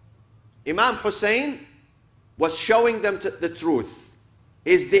 Imam Hussein was showing them the truth.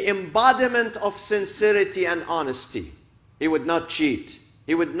 He's the embodiment of sincerity and honesty. He would not cheat.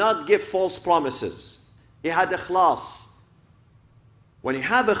 He would not give false promises. He had ikhlas. When you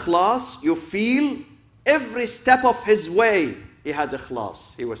have ikhlas, you feel every step of his way, he had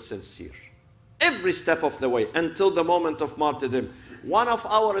ikhlas. He was sincere. Every step of the way, until the moment of martyrdom. One of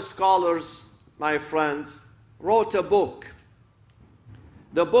our scholars, my friends, wrote a book.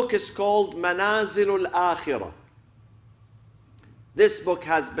 The book is called Manazil al-Akhirah. This book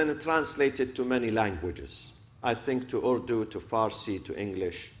has been translated to many languages. I think to Urdu, to Farsi, to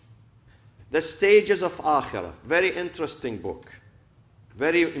English. The Stages of Akhirah. Very interesting book.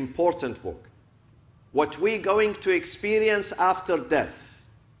 Very important book. What we're going to experience after death.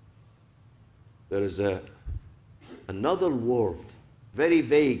 There is another world, very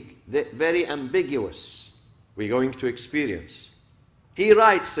vague, very ambiguous, we're going to experience. He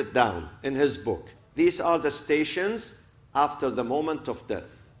writes it down in his book. These are the stations after the moment of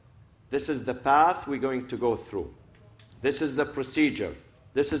death. This is the path we're going to go through. This is the procedure.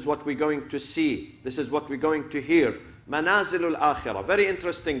 This is what we're going to see. This is what we're going to hear. Manazil al-Akhirah, very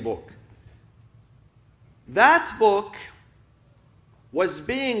interesting book. That book was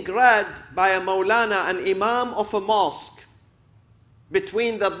being read by a Maulana, an Imam of a mosque,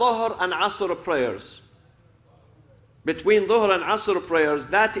 between the Dhuhr and Asr prayers. Between Dhuhr and Asr prayers,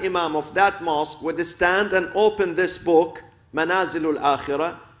 that Imam of that mosque would stand and open this book, Manazil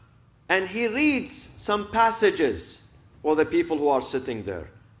al-Akhirah, and he reads some passages for the people who are sitting there.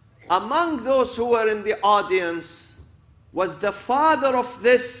 Among those who were in the audience was the father of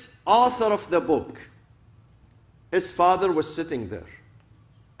this author of the book. His father was sitting there.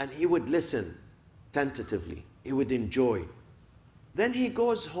 And he would listen tentatively. He would enjoy. Then he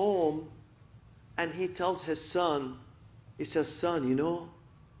goes home and he tells his son, he says, son, you know,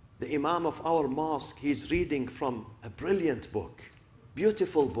 the Imam of our mosque, he's reading from a brilliant book,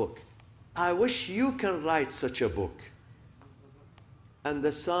 beautiful book. I wish you can write such a book. And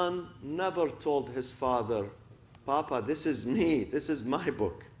the son never told his father, Papa, this is me, this is my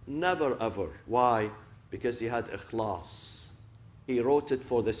book. Never ever. Why? Because he had ikhlas. He wrote it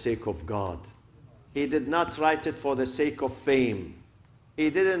for the sake of God. He did not write it for the sake of fame. He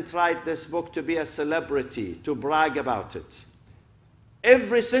didn't write this book to be a celebrity, to brag about it.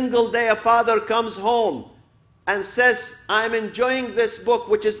 Every single day a father comes home and says, I'm enjoying this book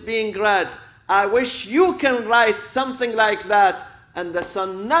which is being read. I wish you can write something like that. And the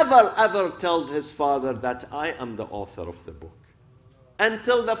son never ever tells his father that I am the author of the book.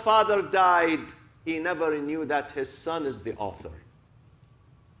 Until the father died, he never knew that his son is the author.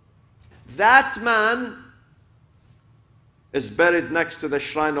 That man is buried next to the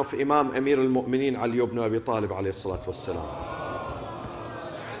shrine of Imam Amir al-Mu'mineen Ali ibn Abi Talib alayhi salatu wassalam.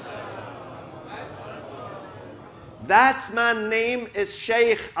 That man's name is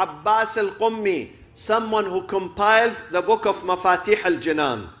Shaykh Abbas al-Qummi, someone who compiled the book of Mafatih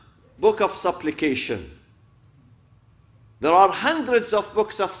al-Jinan, book of supplication. There are hundreds of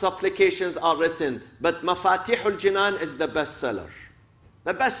books of supplications are written, but Mafatih al-Jinan is the bestseller.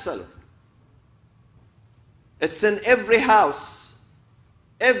 The bestseller. It's in every house,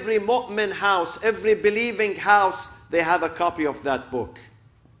 every mu'min house, every believing house, they have a copy of that book.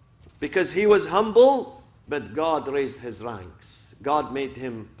 Because he was humble, but God raised his ranks. God made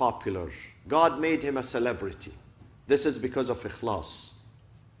him popular. God made him a celebrity. This is because of ikhlas.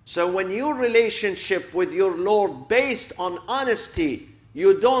 So when your relationship with your Lord based on honesty,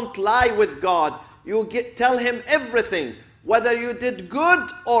 you don't lie with God, you tell him everything, whether you did good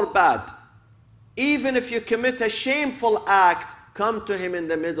or bad. Even if you commit a shameful act, come to him in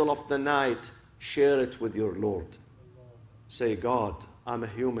the middle of the night, share it with your Lord. Say, God, I'm a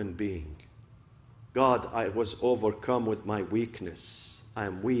human being. God, I was overcome with my weakness. I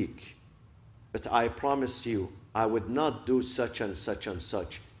am weak. But I promise you, I would not do such and such and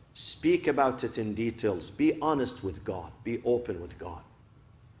such. Speak about it in details. Be honest with God. Be open with God.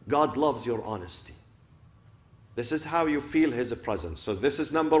 God loves your honesty. This is how you feel his presence. So this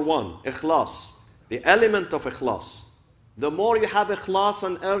is number one, ikhlas. The element of ikhlas. The more you have ikhlas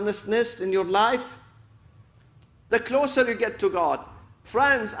and earnestness in your life, the closer you get to God.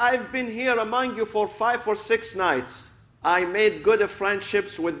 Friends, I've been here among you for 5 or 6 nights. I made good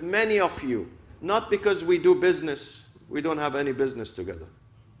friendships with many of you. Not because we do business. We don't have any business together.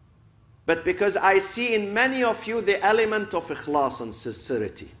 But because I see in many of you the element of ikhlas and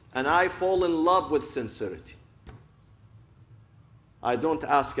sincerity. And I fall in love with sincerity. I don't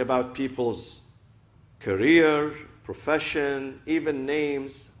ask about people's career, profession, even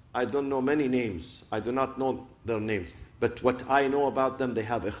names. I don't know many names. I do not know their names. But what I know about them, they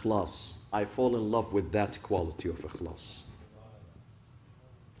have ikhlas. I fall in love with that quality of ikhlas.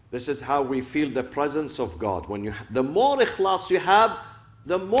 This is how we feel the presence of God. The more ikhlas you have,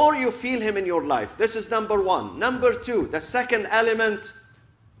 the more you feel Him in your life. This is number one. Number two, the second element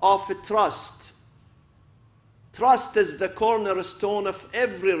of trust. Trust is the cornerstone of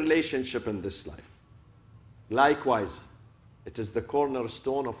every relationship in this life. Likewise, it is the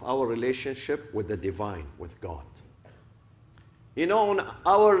cornerstone of our relationship with the divine, with God. You know, on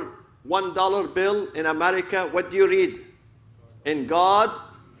our $1 bill in America, what do you read? In God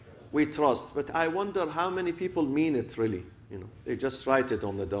we trust. But I wonder how many people mean it really. You know, they just write it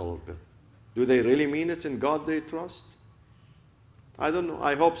on the dollar bill. Do they really mean it? In God they trust? I don't know.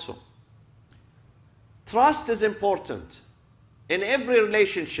 I hope so. Trust is important in every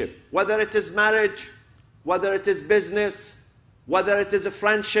relationship, whether it is marriage, whether it is business, whether it is a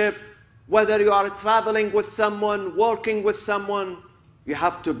friendship, whether you are traveling with someone, working with someone, you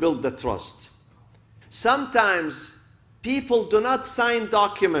have to build the trust. Sometimes people do not sign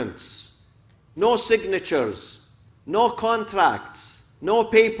documents, no signatures, no contracts, no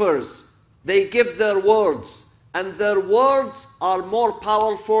papers. They give their words, and their words are more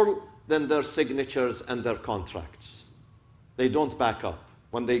powerful than their signatures and their contracts. They don't back up.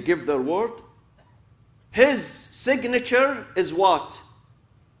 When they give their word, his signature is what?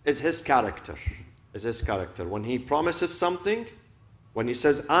 Is his character. Is his character. When he promises something, when he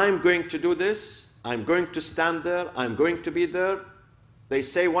says, I'm going to do this, I'm going to stand there, I'm going to be there. They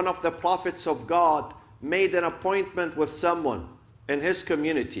say one of the prophets of God made an appointment with someone in his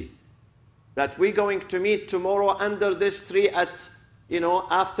community that we're going to meet tomorrow under this tree at,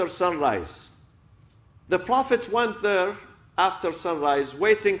 after sunrise. The prophet went there after sunrise,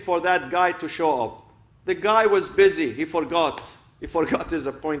 waiting for that guy to show up. The guy was busy. He forgot. He forgot his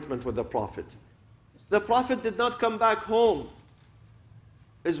appointment with the prophet. The prophet did not come back home.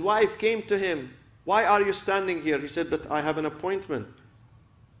 His wife came to him. Why are you standing here? He said, but I have an appointment.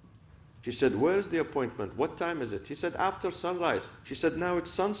 She said, where's the appointment? What time is it? He said, after sunrise. She said, now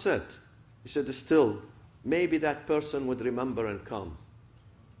it's sunset. He said, still, maybe that person would remember and come.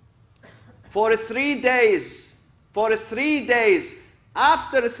 For 3 days, after 3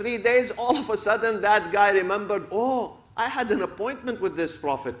 days, all of a sudden that guy remembered, oh, I had an appointment with this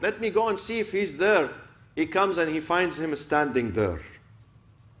prophet. Let me go and see if he's there. He comes and he finds him standing there.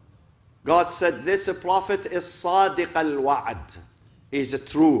 God said, this prophet is sadiq al-wa'ad. He's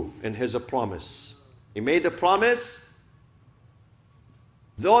true in his promise. He made a promise.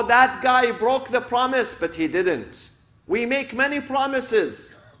 Though that guy broke the promise, but he didn't. We make many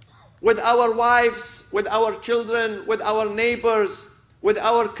promises with our wives, with our children, with our neighbors, with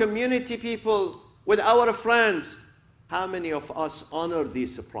our community people, with our friends. How many of us honor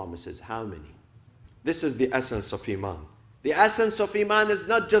these promises? How many? This is the essence of Iman. The essence of Iman is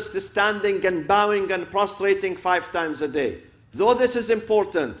not just standing and bowing and prostrating 5 times a day. Though this is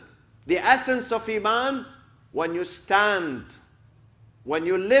important, the essence of Iman, when you stand, when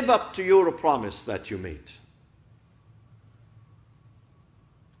you live up to your promise that you made.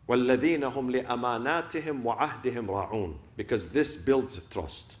 وَالَّذِينَ هُمْ لِأَمَانَاتِهِمْ وَعَهْدِهِمْ رَاعُونَ. Because this builds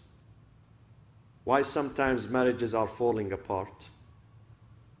trust. Why sometimes marriages are falling apart?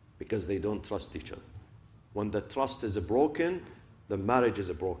 Because they don't trust each other. When the trust is broken, the marriage is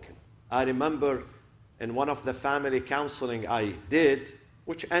broken. I remember in one of the family counseling I did,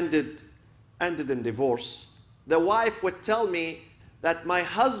 which ended in divorce, the wife would tell me that my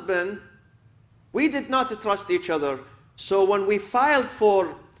husband, we did not trust each other. So when we filed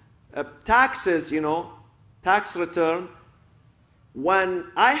for taxes, tax return, when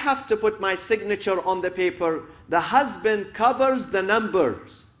I have to put my signature on the paper, the husband covers the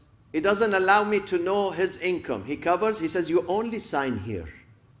numbers. He doesn't allow me to know his income. He covers, he says, you only sign here.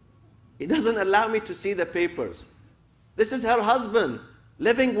 He doesn't allow me to see the papers. This is her husband,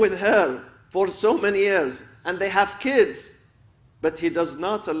 living with her for so many years, and they have kids. But he does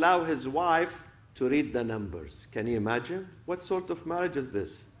not allow his wife to read the numbers. Can you imagine? What sort of marriage is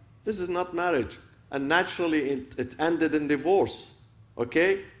this? This is not marriage. And naturally, it ended in divorce.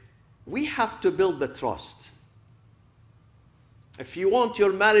 Okay? We have to build the trust. If you want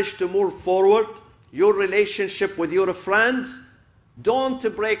your marriage to move forward, your relationship with your friends, don't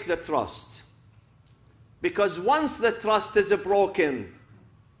break the trust. Because once the trust is broken,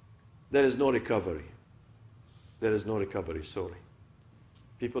 there is no recovery. There is no recovery, sorry.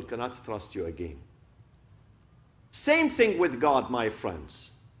 People cannot trust you again. Same thing with God, my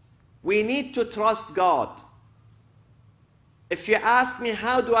friends. We need to trust God. If you ask me,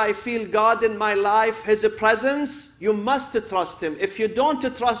 how do I feel God in my life, His presence, you must trust Him. If you don't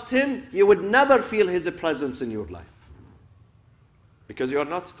trust Him, you would never feel His presence in your life. Because you are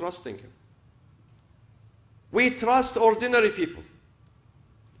not trusting Him. We trust ordinary people.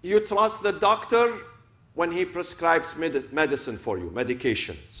 You trust the doctor when he prescribes medicine for you,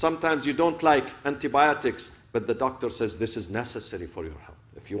 medication. Sometimes you don't like antibiotics, but the doctor says this is necessary for your health.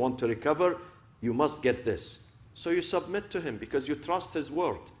 If you want to recover, you must get this. So you submit to him because you trust his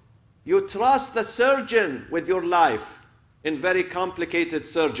word. You trust the surgeon with your life in very complicated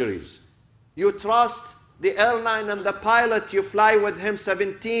surgeries. You trust the airline and the pilot. You fly with him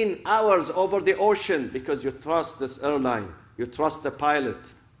 17 hours over the ocean because you trust this airline. You trust the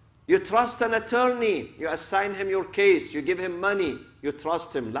pilot. You trust an attorney. You assign him your case. You give him money. You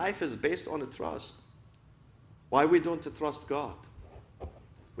trust him. Life is based on a trust. Why we don't trust God?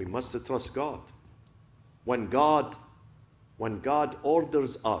 We must trust God. When God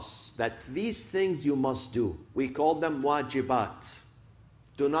orders us that these things you must do, we call them wajibat.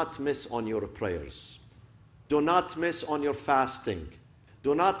 Do not miss on your prayers. Do not miss on your fasting.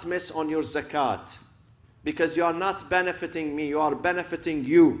 Do not miss on your zakat. Because you are not benefiting me, you are benefiting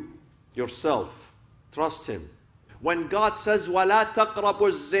you, yourself. Trust him. When God says, وَلَا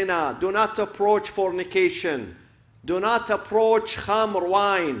تَقْرَبُوا الزِّنَا, do not approach fornication. Do not approach khamr,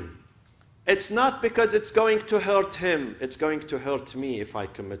 wine. It's not because it's going to hurt him. It's going to hurt me if I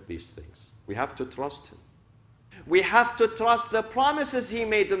commit these things. We have to trust him. We have to trust the promises he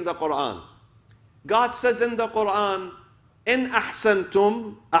made in the Quran. God says in the Quran, إِنْ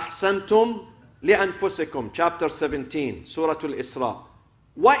أَحْسَنْتُمْ أَحْسَنْتُمْ لِأَنفُسِكُمْ, chapter 17, Surah Al-Isra.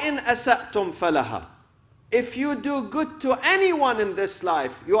 وَإِنْ أَسَأْتُمْ فَلَهَا. If you do good to anyone in this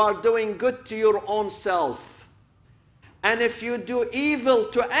life, you are doing good to your own self. And if you do evil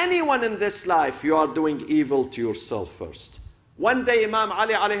to anyone in this life, you are doing evil to yourself first. One day Imam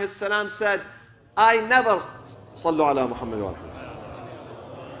Ali alayhi salam said, I never, sallu ala Muhammad wa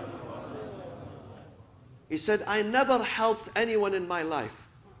he said, I never helped anyone in my life.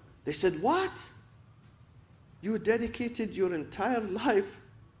 They said, what? You dedicated your entire life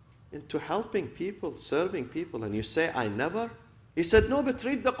into helping people, serving people, and you say, I never? He said, no, but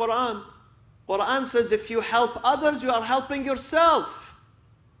read the Quran. Quran says if you help others, you are helping yourself.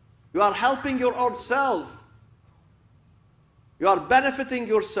 You are helping your own self. You are benefiting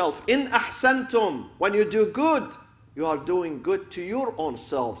yourself. In ahsantum, when you do good, you are doing good to your own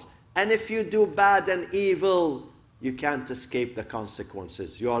selves. And if you do bad and evil, you can't escape the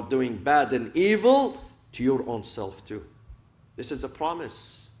consequences. You are doing bad and evil to your own self too. This is a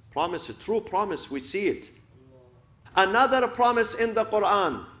promise. Promise, a true promise. We see it. Another promise in the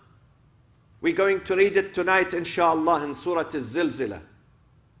Quran. We're going to read it tonight, inshallah, in Surah Al-Zilzilah.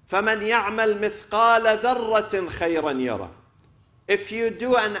 فَمَنْ يَعْمَلْ مِثْقَالَ ذَرَّةٍ خَيْرًا يَرَى. If you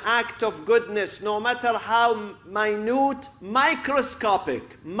do an act of goodness, no matter how minute, microscopic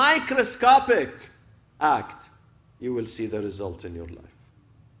act, you will see the result in your life.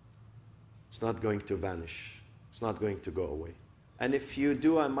 It's not going to vanish. It's not going to go away. And if you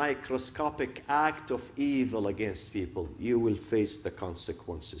do a microscopic act of evil against people, you will face the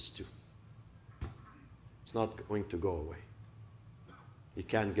consequences too. It's not going to go away. You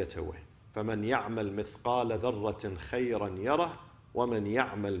can't get away. فَمَنْ يَعْمَلْ مِثْقَالَ ذَرَّةٍ خَيْرًا يَرَهُ وَمَنْ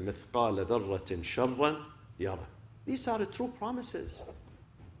يَعْمَلْ مِثْقَالَ ذَرَّةٍ شَرًّا يَرَهُ. These are the true promises.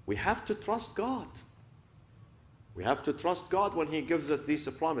 We have to trust God. We have to trust God when he gives us these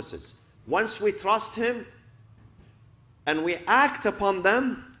promises. Once we trust him and we act upon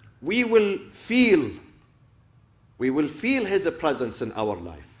them, we will feel his presence in our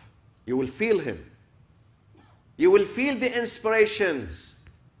life. You will feel him. You will feel the inspirations.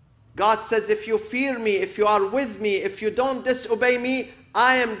 God says, if you fear me, if you are with me, if you don't disobey me,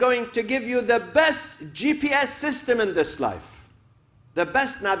 I am going to give you the best GPS system in this life. The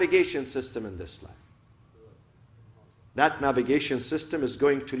best navigation system in this life. That navigation system is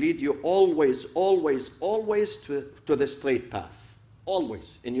going to lead you always, always, always to the straight path.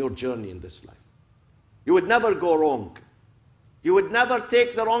 Always in your journey in this life. You would never go wrong. You would never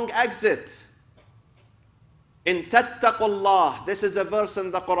take the wrong exit. In tattaqullah, this is a verse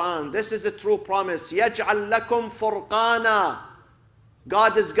in the Quran. This is a true promise. يَجْعَلْ لَكُمْ فُرْقَانًا.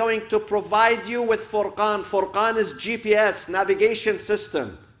 God is going to provide you with Furqan. Furqan is GPS, navigation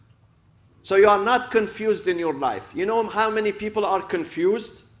system. So you are not confused in your life. You know how many people are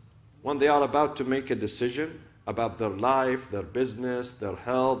confused when they are about to make a decision about their life, their business, their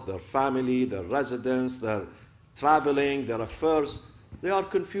health, their family, their residence, their traveling, their affairs. They are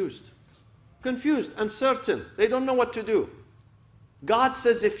confused. Confused, uncertain. They don't know what to do. God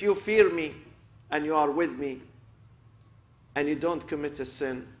says, if you fear me and you are with me and you don't commit a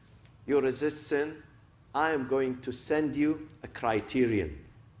sin, you resist sin, I am going to send you a criterion,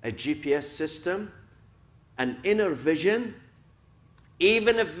 a GPS system, an inner vision.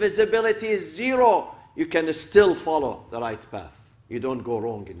 Even if visibility is zero, you can still follow the right path. You don't go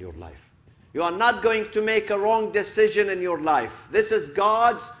wrong in your life. You are not going to make a wrong decision in your life. This is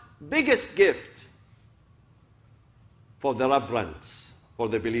God's biggest gift for the reverents, for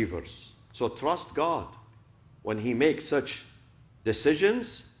the believers. So trust God when He makes such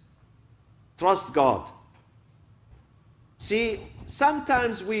decisions. Trust God. See,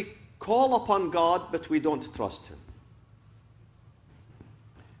 sometimes we call upon God, but we don't trust Him.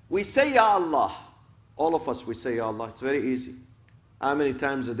 We say, Ya Allah. All of us, we say, Ya Allah. It's very easy. How many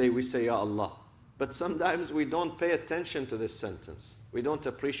times a day we say, Ya Allah? But sometimes we don't pay attention to this sentence. We don't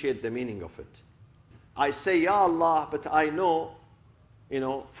appreciate the meaning of it. I say, Ya Allah, but I know,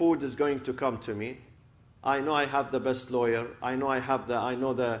 food is going to come to me. I know I have the best lawyer. I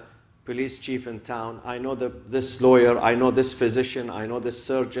know the police chief in town. I know this lawyer. I know this physician. I know this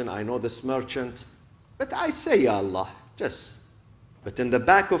surgeon. I know this merchant. But I say, Ya Allah, But in the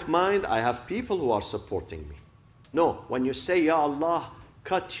back of mind, I have people who are supporting me. No, when you say, Ya Allah,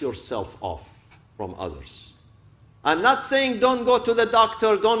 cut yourself off from others. I'm not saying don't go to the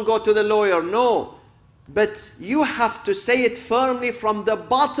doctor, don't go to the lawyer. No. But you have to say it firmly from the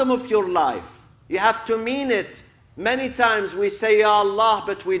bottom of your life. You have to mean it. Many times we say, Ya Allah,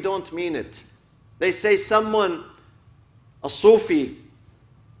 but we don't mean it. They say someone, a Sufi,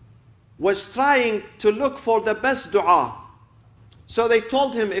 was trying to look for the best dua. So they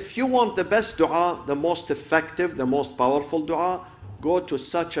told him, if you want the best dua, the most effective, the most powerful dua, go to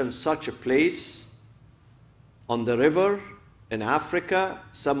such and such a place on the river in Africa.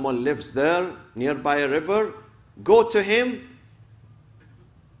 Someone lives there nearby a river. Go to him,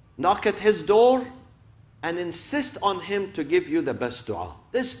 knock at his door, and insist on him to give you the best dua.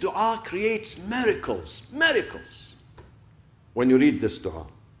 This dua creates miracles, miracles, when you read this dua.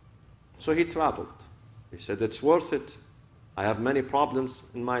 So he traveled. He said, it's worth it. I have many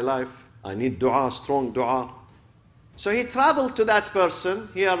problems in my life. I need dua, strong dua. So he traveled to that person.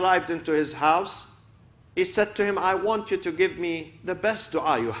 He arrived into his house. He said to him, I want you to give me the best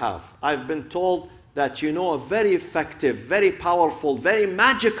dua you have. I've been told that you know a very effective, very powerful, very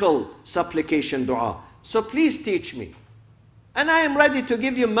magical supplication dua. So please teach me. And I am ready to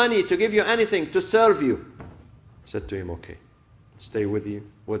give you money, to give you anything, to serve you. I said to him, okay, stay with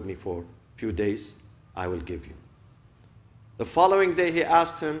me for a few days. I will give you. The following day he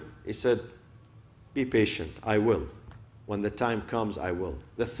asked him, he said, be patient, I will. When the time comes, I will.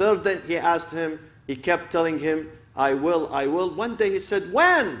 The third day he asked him, he kept telling him, I will, I will. One day he said,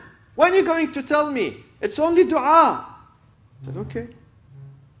 when? When are you going to tell me? It's only dua. I said, okay.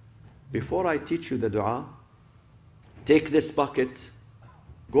 Before I teach you the dua, take this bucket,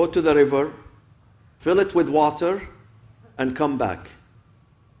 go to the river, fill it with water, and come back.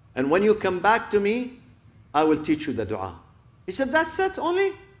 And when you come back to me, I will teach you the dua. He said, that's it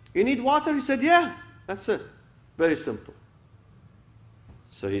only? You need water? He said, yeah, that's it. Very simple.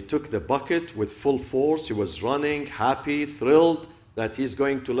 So he took the bucket with full force. He was running, happy, thrilled that he's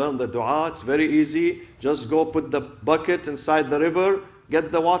going to learn the dua. It's very easy. Just go put the bucket inside the river,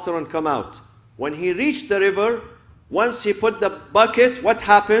 get the water and come out. When he reached the river, once he put the bucket, what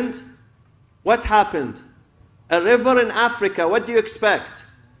happened? What happened? A river in Africa, what do you expect?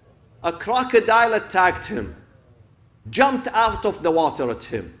 A crocodile attacked him, jumped out of the water at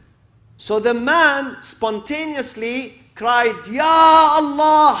him. So the man spontaneously cried, Ya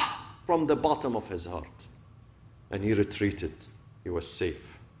Allah, from the bottom of his heart. And he retreated. He was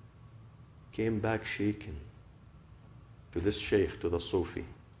safe. Came back shaken to this sheikh, to the Sufi.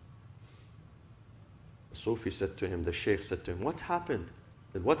 The Sufi said to him, the sheikh said to him, what happened?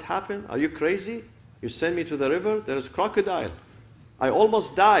 He said, what happened? Are you crazy? You sent me to the river? There is crocodile. I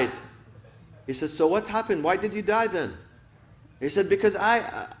almost died. He said, so what happened? Why did you die then? He said, because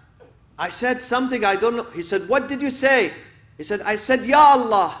I said something, I don't know. He said, what did you say? He said, I said, Ya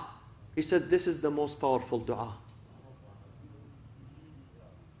Allah. He said, this is the most powerful dua.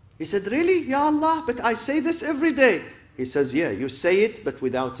 He said, really? Ya Allah, but I say this every day. He says, yeah, you say it, but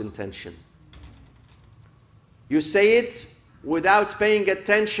without intention. You say it without paying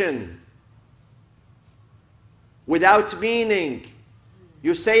attention, without meaning.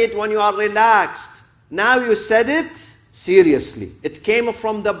 You say it when you are relaxed. Now you said it seriously. It came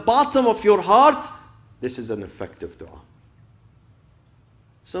from the bottom of your heart. This is an effective dua.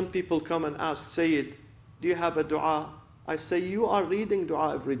 Some people come and ask, Sayyid, do you have a dua? I say, you are reading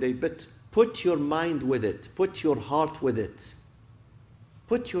dua every day, but put your mind with it. Put your heart with it.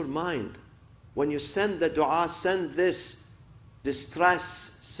 Put your mind. When you send the dua, send this distress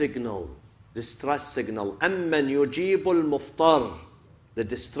signal. Distress signal. أَمَّنْ يُجِيبُ الْمُفْطَرِ, the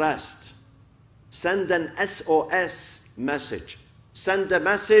distressed. Send an SOS message. Send a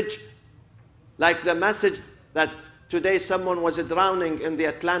message Like the message that today someone was drowning in the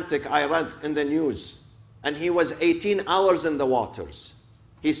Atlantic, I read in the news, and he was 18 hours in the waters.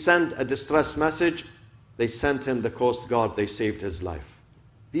 He sent a distress message. They sent him the Coast Guard. They saved his life.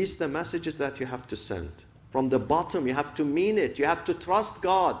 These are the messages that you have to send. From the bottom, you have to mean it. You have to trust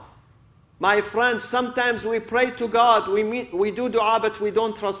God. My friends, sometimes we pray to God. We do dua, but we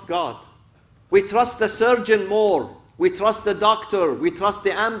don't trust God. We trust the surgeon more. We trust the doctor. We trust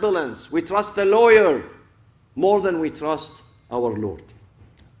the ambulance. We trust the lawyer more than we trust our Lord.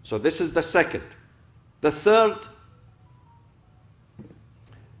 So this is the second. The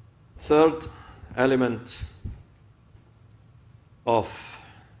third element of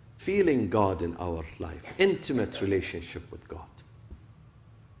feeling God in our life, intimate relationship with God,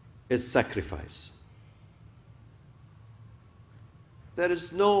 is sacrifice. There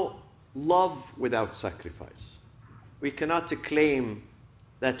is no love without sacrifice. We cannot claim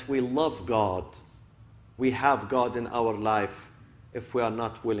that we love God, we have God in our life, if we are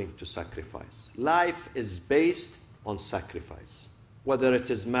not willing to sacrifice. Life is based on sacrifice, whether it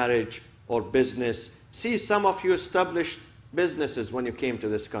is marriage or business. See, some of you established businesses when you came to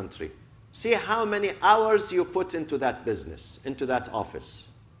this country. See how many hours you put into that business, into that office.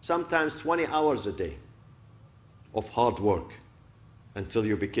 Sometimes 20 hours a day of hard work until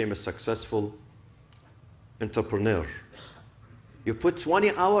you became a successful entrepreneur. You put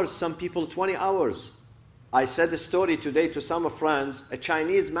 20 hours, some people 20 hours. I said a story today to some friends. A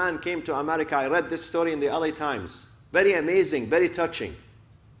Chinese man came to America. I read this story in the LA Times. Very amazing, very touching.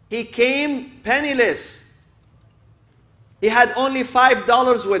 He came penniless. He had only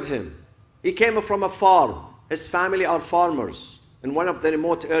 $5 with him. He came from a farm. His family are farmers in one of the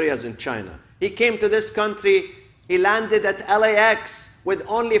remote areas in China. He came to this country. He landed at LAX with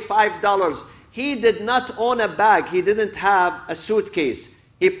only $5. He did not own a bag. He didn't have a suitcase.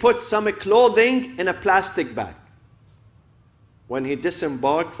 He put some clothing in a plastic bag. When he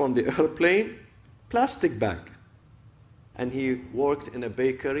disembarked from the airplane, plastic bag. And he worked in a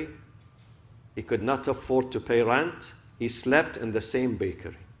bakery. He could not afford to pay rent. He slept in the same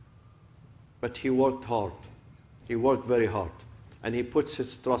bakery. But he worked hard. He worked very hard. And he puts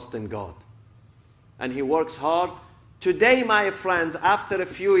his trust in God. And he works hard. Today, my friends, after a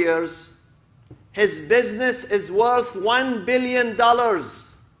few years, his business is worth $1 billion.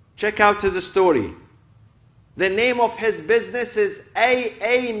 Check out his story. The name of his business is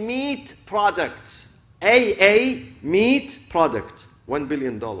AA Meat Product. AA Meat Product. $1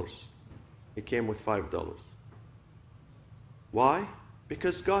 billion. He came with $5. Why?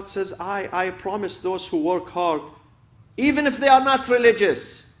 Because God says, I promise those who work hard, even if they are not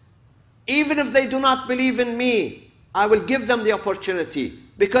religious, even if they do not believe in me, I will give them the opportunity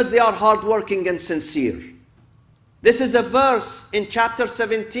because they are hardworking and sincere. This is a verse in chapter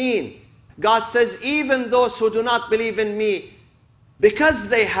 17. God says, even those who do not believe in me, because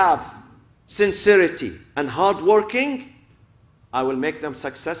they have sincerity and hardworking, I will make them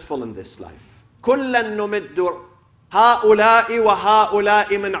successful in this life. كُلًّا نُمِدُّ هؤلاء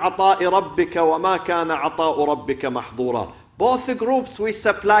وهؤلاء من عطاء ربك وما كان عطاء ربك محظورا. Both groups, we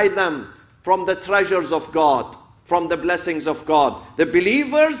supply them from the treasures of God, from the blessings of God. The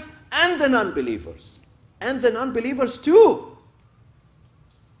believers and the non-believers. And the non-believers too.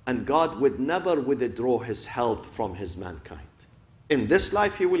 And God would never withdraw his help from his mankind. In this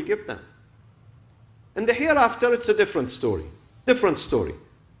life, he will give them. In the hereafter, it's a different story. Different story.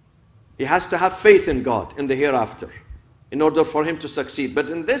 He has to have faith in God in the hereafter in order for him to succeed. But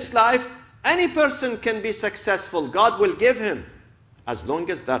in this life, any person can be successful. God will give him as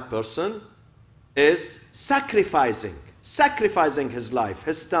long as that person is sacrificing his life,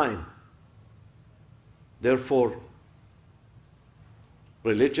 his time. Therefore,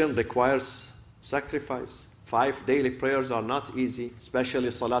 religion requires sacrifice. 5 daily prayers are not easy, especially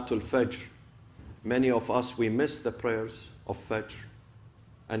Salatul Fajr. Many of us, we miss the prayers of Fajr.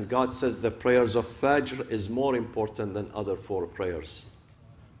 And God says the prayers of Fajr is more important than other 4 prayers.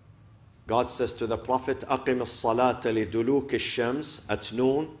 God says to the Prophet, أَقِمِ الصَّلَاةَ لِدُلُوكِ الشَّمْسِ at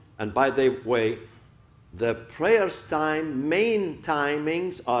noon. And by the way, the prayers time, main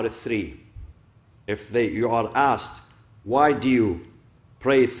timings are 3. If you are asked, why do you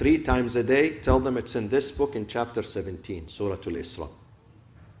pray 3 times a day? Tell them it's in this book in chapter 17, Surah Al-Isra.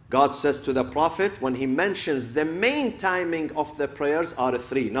 God says to the Prophet, when he mentions the main timing of the prayers are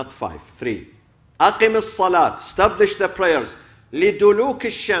 3, not 5, 3. أقم الصلاة, establish the prayers. لدلوك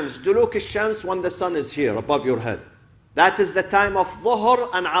الشمس, دلوك الشمس, when the sun is here above your head. That is the time of Dhuhr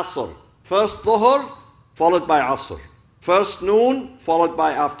and Asr. First Dhuhr, followed by Asr. First noon, followed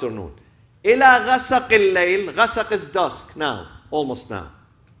by afternoon. إلى غسق الليل, غسق is dusk now, almost now.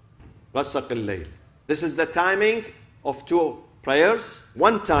 غسق الليل. This is the timing of two prayers.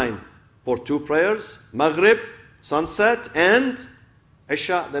 One time for two prayers, Maghrib, sunset, and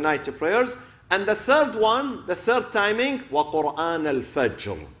Isha, the night prayers. And the third one, the third timing, وَقُرْآنَ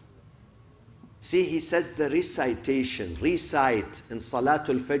الْفَجْرِ. See, he says the recitation. Recite in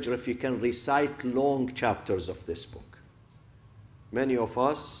Salatul Fajr if you can recite long chapters of this book. Many of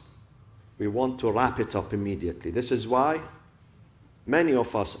us, we want to wrap it up immediately. This is why many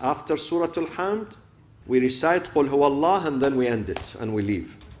of us, after Surah Al-Hamd, we recite Qul Huwallah and then we end it and we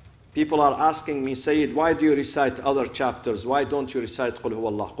leave. People are asking me, Sayyid, why do you recite other chapters? Why don't you recite Qul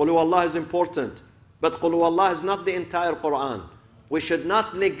Huwallah? Qul Huwallah is important, but Qul Huwallah is not the entire Quran. We should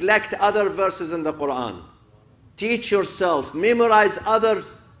not neglect other verses in the Quran. Teach yourself, memorize other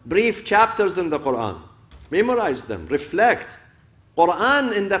brief chapters in the Quran. Memorize them, reflect.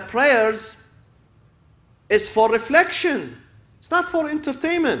 Quran in the prayers is for reflection. It's not for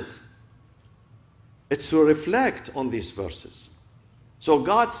entertainment. It's to reflect on these verses. So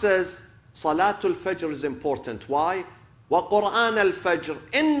God says, Salatul Fajr is important. Why? وَقُرْآنَ الْفَجْرِ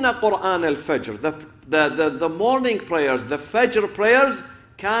إِنَّ قُرْآنَ الْفَجْرِ. The morning prayers, the Fajr prayers,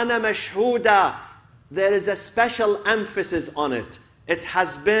 كَانَ مَشْهُودًا. There is a special emphasis on it. It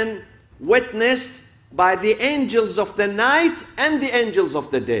has been witnessed by the angels of the night and the angels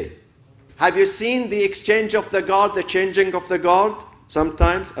of the day. Have you seen the exchange of the guard, the changing of the guard?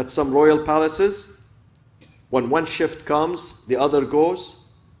 Sometimes at some royal palaces, when one shift comes, the other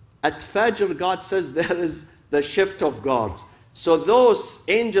goes. At Fajr, God says there is the shift of guards. So those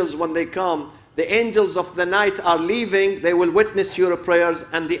angels, when they come, the angels of the night are leaving, they will witness your prayers,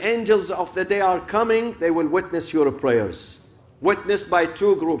 and the angels of the day are coming, they will witness your prayers. Witnessed by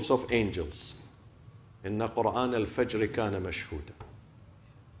two groups of angels. Inna Qur'an al-Fajr kana mashhuda.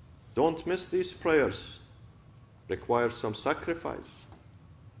 Don't miss these prayers. Require some sacrifice.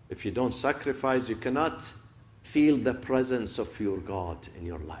 If you don't sacrifice, you cannot feel the presence of your God in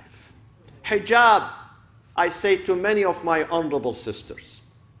your life. Hijab, I say to many of my honorable sisters,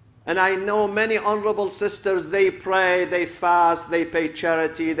 and I know many honorable sisters, they pray, they fast, they pay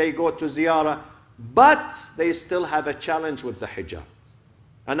charity, they go to ziyarah, but they still have a challenge with the hijab.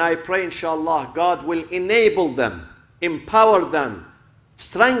 And I pray, inshallah, God will enable them, empower them,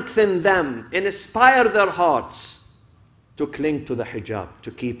 strengthen them, inspire their hearts to cling to the hijab,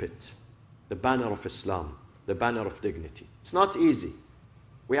 to keep it, the banner of Islam, the banner of dignity. It's not easy.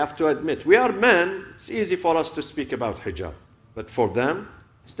 We have to admit, we are men, it's easy for us to speak about hijab. But for them,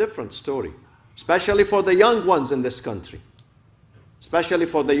 it's a different story. Especially for the young ones in this country. Especially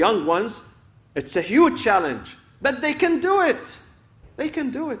for the young ones, it's a huge challenge. But they can do it. They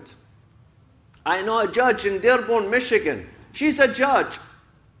can do it. I know a judge in Dearborn, Michigan. She's a judge.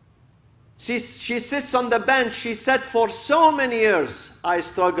 She sits on the bench. She said, for so many years, I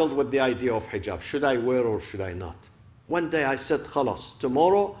struggled with the idea of hijab. Should I wear or should I not? One day I said, khalas,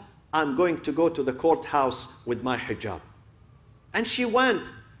 tomorrow I'm going to go to the courthouse with my hijab. And she went.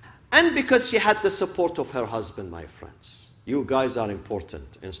 And because she had the support of her husband, my friends. You guys are important,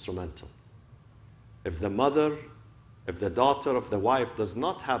 instrumental. If the mother, if the daughter of the wife does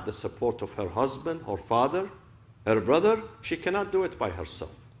not have the support of her husband, her father, her brother, she cannot do it by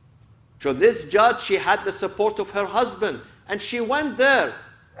herself. So this judge, she had the support of her husband. And she went there.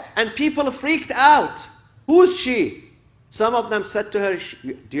 And people freaked out. Who's she? Some of them said to her,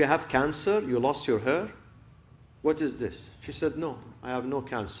 do you have cancer? You lost your hair? What is this? She said, no, I have no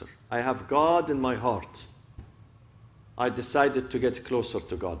cancer. I have God in my heart. I decided to get closer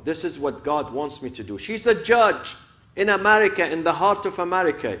to God. This is what God wants me to do. She's a judge in America, in the heart of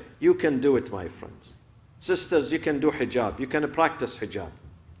America. You can do it, my friends. Sisters, you can do hijab. You can practice hijab.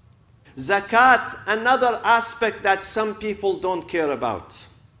 Zakat, another aspect that some people don't care about.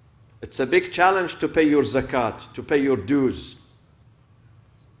 It's a big challenge to pay your zakat, to pay your dues.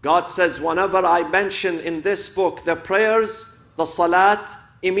 God says, whenever I mention in this book the prayers, the salat,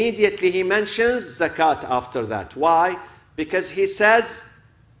 immediately he mentions zakat after that. Why? Because he says,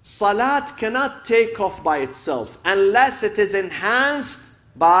 salat cannot take off by itself unless it is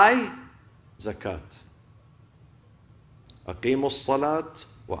enhanced by zakat. Aqimu as-salat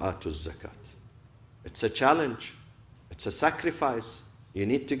wa atu az-zakat. It's a challenge. It's a sacrifice. You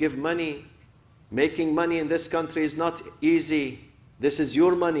need to give money. Making money in this country is not easy. This is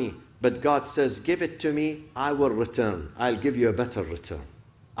your money. But God says, give it to me, I will return. I'll give you a better return.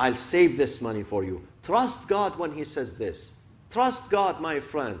 I'll save this money for you. Trust God when he says this. Trust God, my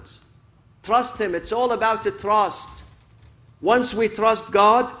friends. Trust him. It's all about the trust. Once we trust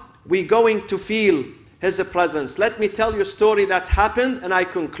God, we're going to feel his presence. Let me tell you a story that happened and I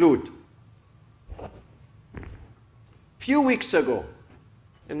conclude. A few weeks ago,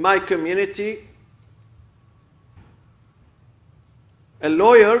 in my community, a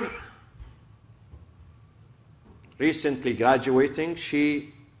lawyer recently graduating,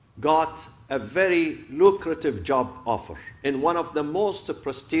 she got a very lucrative job offer in one of the most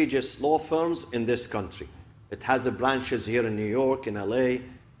prestigious law firms in this country. It has branches here in New York, in LA,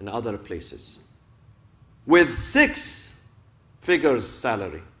 and other places, with 6 figures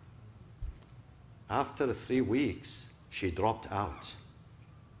salary. After 3 weeks, she dropped out.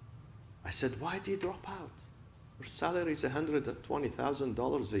 I said, why did you drop out? Her salary is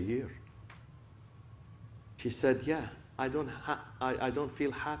 $120,000 a year. She said, yeah, I don't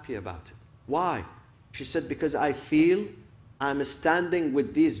feel happy about it. Why? She said, because I feel I'm standing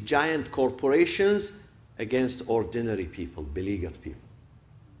with these giant corporations against ordinary people, beleaguered people.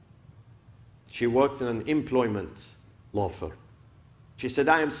 She worked in an employment law firm. She said,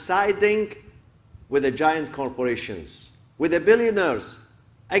 I am siding with the giant corporations, with the billionaires,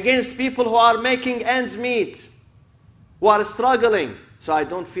 against people who are making ends meet, who are struggling. So I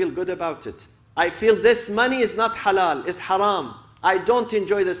don't feel good about it. I feel this money is not halal, it's haram. I don't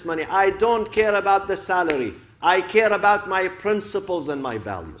enjoy this money. I don't care about the salary. I care about my principles and my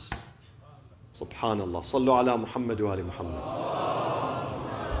values. Subhanallah. Sallu ala Muhammad wa ali Muhammad.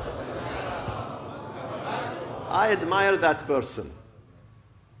 I admire that person.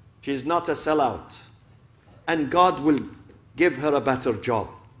 She's not a sellout. And God will give her a better job,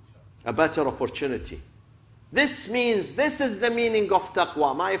 a better opportunity. This means, this is the meaning of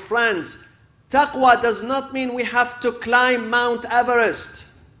taqwa. My friends, taqwa does not mean we have to climb Mount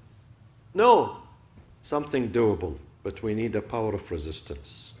Everest. No, something doable, but we need a power of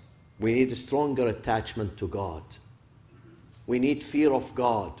resistance. We need a stronger attachment to God. We need fear of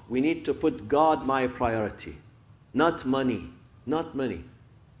God. We need to put God my priority, not money, not money.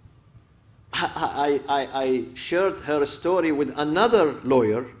 I shared her story with another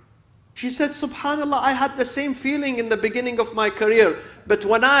lawyer. She said, subhanallah, I had the same feeling in the beginning of my career, but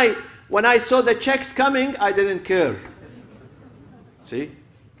when I saw the checks coming, I didn't care. See?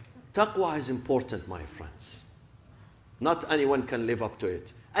 Taqwa is important, my friends. Not anyone can live up to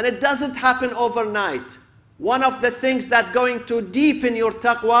it. And it doesn't happen overnight. One of the things that going to deepen your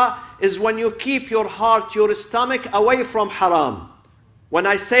taqwa is when you keep your heart, your stomach away from haram. When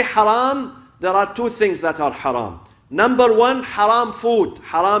I say haram, there are 2 things that are haram. Number 1, haram food,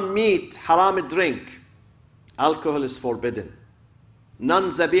 haram meat, haram drink. Alcohol is forbidden.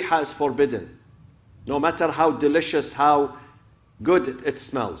 Non-zabiha is forbidden. No matter how delicious, how good it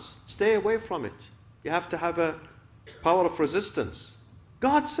smells. Stay away from it. You have to have a power of resistance.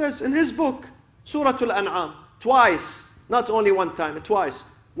 God says in His book, Surah Al-An'am, twice, not only one time,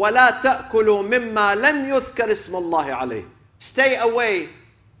 twice. وَلَا تَأْكُلُوا مِمَّا لَمْ يُذْكَرِ اسْمُ اللَّهِ عَلَيْهِ. Stay away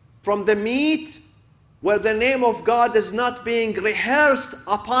from the meat where the name of God is not being rehearsed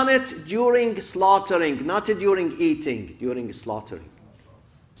upon it during slaughtering, not during eating, during slaughtering.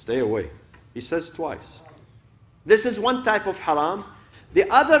 Stay away. He says twice. This is one type of haram. The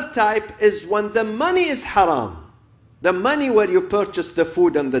other type is when the money is haram. The money where you purchase the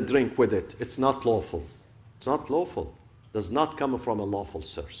food and the drink with it, it's not lawful. It's not lawful. It does not come from a lawful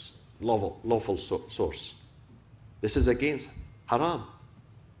source. Lawful source. This is against haram.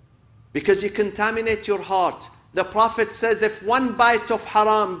 Because you contaminate your heart. The Prophet says if one bite of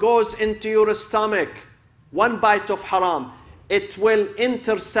haram goes into your stomach, one bite of haram, it will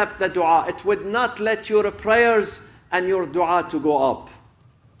intercept the dua. It would not let your prayers and your dua to go up.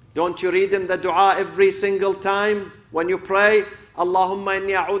 Don't you read in the dua every single time when you pray, Allahumma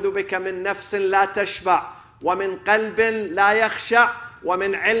inni a'udhu bika min nafsin la tashba' wa min qalbin la yakhsha' wa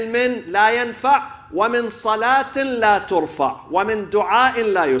min ilmin la yanfa' wa min salatin la turfa' wa min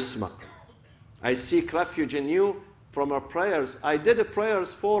du'a'in la yusma'. I seek refuge in you from our prayers. I did the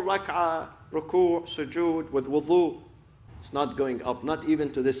prayers 4 rak'ah, ruku', sujood, with wudu. It's not going up, not even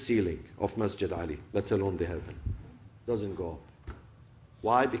to the ceiling of Masjid-e-Ali, let alone the heaven. Doesn't go up.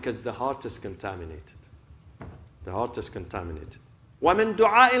 Why? Because the heart is contaminated. The heart is contaminated. وَمِن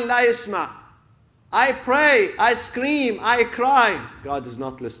دُعَاءٍ لَا يُسْمَعْ. I pray, I scream, I cry. God is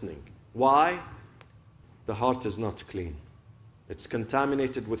not listening. Why? The heart is not clean. It's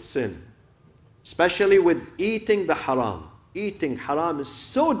contaminated with sin. Especially with eating the haram. Eating haram is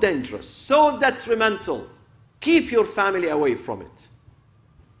so dangerous, so detrimental. Keep your family away from it.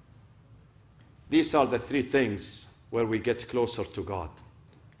 These are the 3 things where we get closer to God.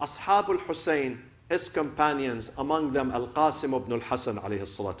 Ashab al-Hussein, his companions, among them al-Qasim ibn al-Hasan alayhi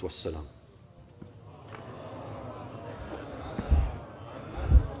salatu wassalam.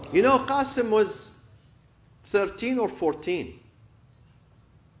 You know, Qasim was 13 or 14.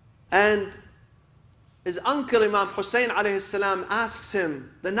 And His uncle Imam Hussein alayhi salam asks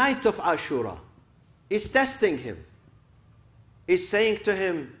him the night of Ashura. He's testing him. He's saying to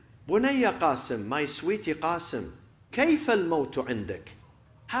him, Bunayya Qasim, my sweetie Qasim, كيف الموت عندك?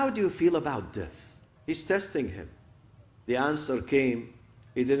 How do you feel about death? He's testing him. The answer came.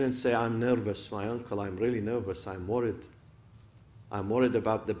 He didn't say, I'm nervous, my uncle, I'm really nervous, I'm worried. I'm worried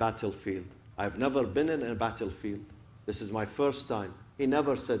about the battlefield. I've never been in a battlefield. This is my first time. He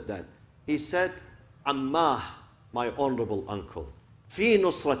never said that. He said, Ammah, my honorable uncle. في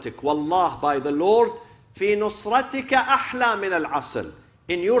نصرتك, والله, by the Lord, في نصرتك أحلى من العسل.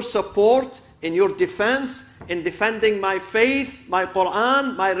 In your support, in your defense, in defending my faith, my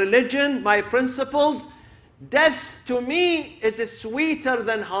Quran, my religion, my principles, death to me is sweeter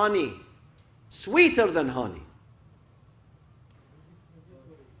than honey. Sweeter than honey.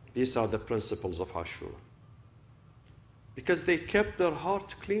 These are the principles of Ashura. Because they kept their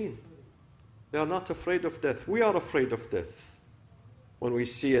heart clean. They are not afraid of death. We are afraid of death. When we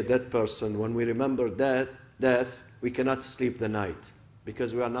see a dead person, when we remember death, we cannot sleep the night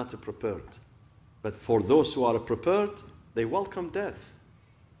because we are not prepared. But for those who are prepared, they welcome death.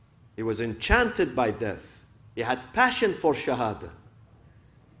 He was enchanted by death. He had passion for Shahada.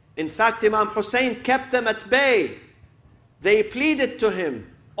 In fact, Imam Hussein kept them at bay. They pleaded to him,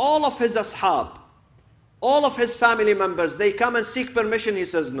 all of his ashab, all of his family members, they come and seek permission. He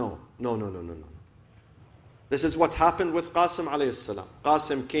says, no. This is what happened with Qasim alayhi salam.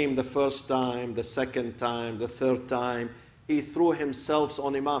 Qasim came the first time, the second time, the third time. He threw himself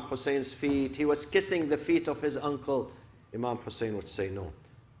on Imam Hussein's feet. He was kissing the feet of his uncle. Imam Hussein would say, no,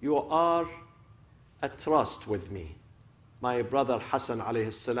 you are a trust with me. My brother Hassan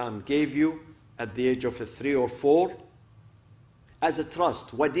alayhi salam gave you at the age of 3 or 4 as a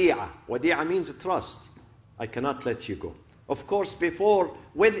trust. Wadi'a. Wadi'a means a trust. I cannot let you go. Of course, before,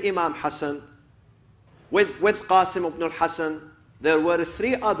 with Imam Hassan, with Qasim ibn al-Hassan, there were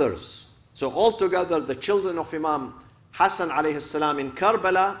 3 others. So altogether, the children of Imam Hassan alayhi salam in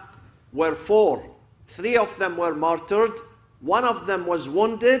Karbala were 4. 3 of them were martyred. 1 of them was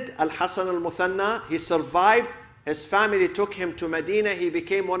wounded, Al-Hasan al-Muthanna. He survived. His family took him to Medina. He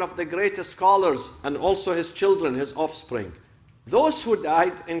became one of the greatest scholars, and also his children, his offspring. Those who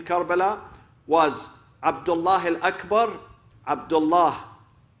died in Karbala was Abdullah al-Akbar, Abdullah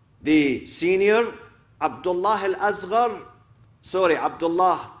the senior, Abdullah al-Asghar,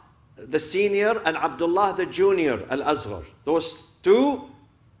 Abdullah the senior, and Abdullah the junior, al-Asghar. Those 2,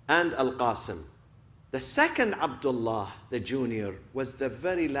 and Al-Qasim. The second Abdullah, the junior, was the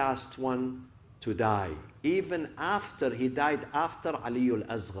very last one to die, even after he died after Ali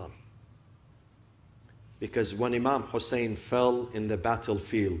al-Asghar. Because when Imam Hussein fell in the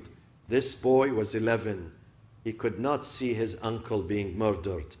battlefield, this boy was 11. He could not see his uncle being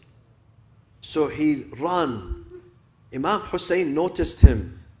murdered. So he ran. Imam Hussein noticed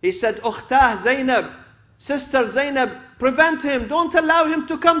him. He said, Ukhtah Zainab, Sister Zainab, prevent him. Don't allow him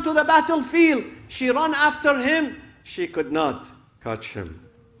to come to the battlefield. She ran after him. She could not catch him.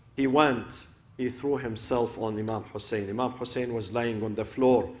 He went. He threw himself on Imam Hussein. Imam Hussein was lying on the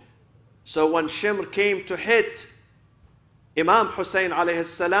floor. So when Shimr came to hit Imam Hussein alayhi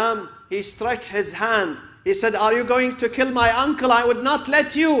salam, he stretched his hand. He said, are you going to kill my uncle? I would not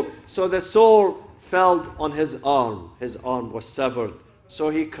let you. So the sword fell on his arm. His arm was severed. So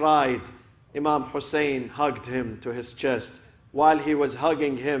he cried. Imam Hussein hugged him to his chest. While he was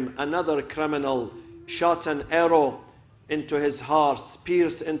hugging him, another criminal shot an arrow into his heart,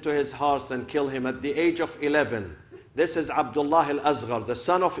 pierced into his heart, and killed him at the age of 11. This is Abdullah al-Asghar, the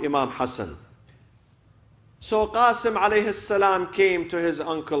son of Imam Hassan. So Qasim alayhi salam came to his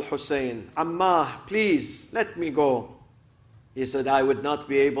uncle Hussein. Ammah, please let me go. He said, I would not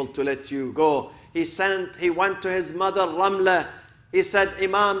be able to let you go. He went to his mother Ramla. He said,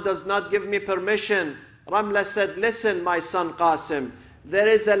 Imam does not give me permission. Ramla said, listen, my son Qasim, there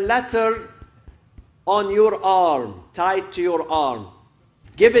is a letter on your arm, tied to your arm.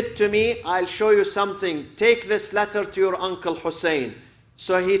 Give it to me, I'll show you something. Take this letter to your uncle Hussein.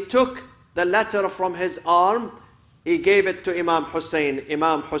 So he took the letter from his arm. He gave it to Imam Hussein.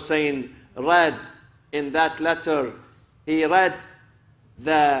 Imam Hussein read in that letter, he read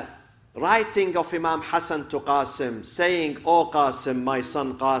the writing of Imam Hassan to Qasim, saying, O Qasim, my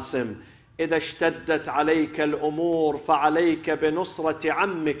son Qasim, إذا اشتدت عليك الأمور فعليك بنصرة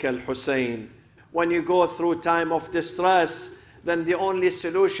عمك الحسين. When you go through time of distress, then the only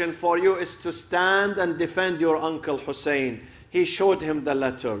solution for you is to stand and defend your uncle Hussein. He showed him the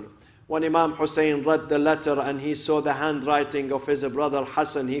letter. When Imam Hussein read the letter and he saw the handwriting of his brother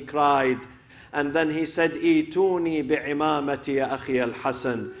Hassan, he cried. And then he said, Ituni bi'imamati ya akhi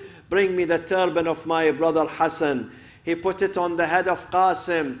al-Hasan. bring me the turban of my brother Hassan. He put it on the head of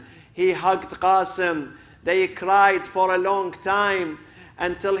Qasim. He hugged Qasim. They cried for a long time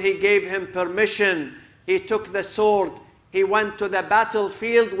until he gave him permission. He took the sword. He went to the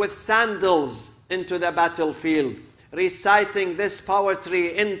battlefield with sandals into the battlefield, reciting this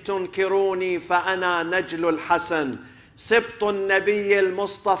poetry: إن تنكروني فأنا نجل الحسن سبط النبي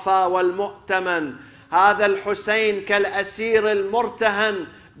المصطفى والمؤتمن هذا الحسين كالأسير المرتهن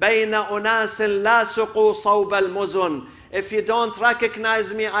بين أناس لاصقوا صوب المزن. If you don't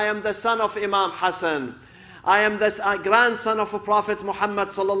recognize me, I am the son of Imam Hassan. I am the grandson of Prophet Muhammad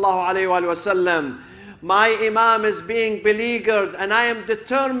sallallahu alayhi wa sallam. My Imam is being beleaguered, and I am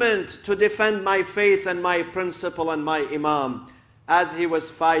determined to defend my faith and my principle and my Imam. As he was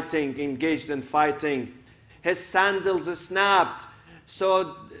fighting, engaged in fighting, his sandals snapped.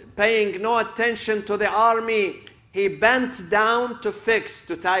 So, paying no attention to the army, he bent down to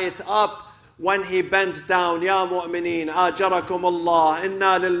tie it up. When he bent down, Ya mu'mineen, ajarakum Allah,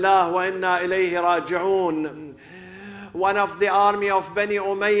 inna lillah wa inna ilayhi raji'un. One of the army of Bani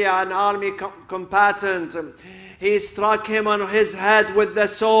Umayyah, an army combatant, he struck him on his head with the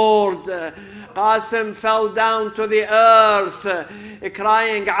sword. Qasim fell down to the earth,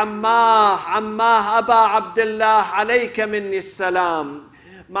 crying, Ammah, Ammah, Aba Abdullah, alayka minni salam.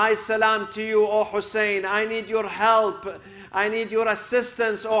 My salam to you, O Hussein. I need your help. I need your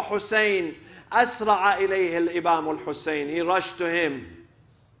assistance, O Hussein. أسرع إليه الإمام الحسين. He rushed to him.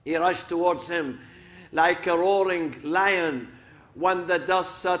 He rushed towards him like a roaring lion. When the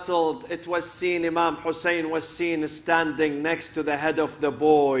dust settled, it was seen, Imam Hussein was seen standing next to the head of the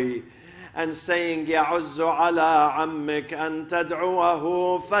boy and saying, يعز على عمك أن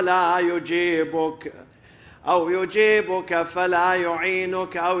تدعوه فلا يجيبك أو يجيبك فلا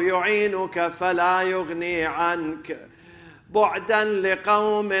يعينك أو يعينك فلا يغني عنك بعدا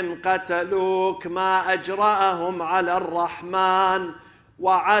لقوم قتلوك ما أجرأهم على الرحمن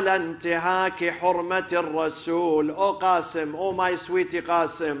وعلى انتهاك حرمة الرسول. O Qasim, O my sweetie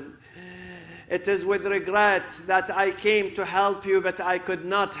Qasim, it is with regret that I came to help you, but I could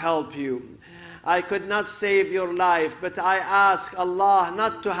not help you. I could not save your life, but I ask Allah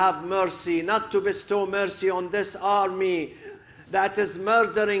not to have mercy, not to bestow mercy on this army that is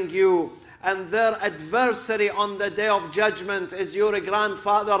murdering you. And their adversary on the day of judgment is your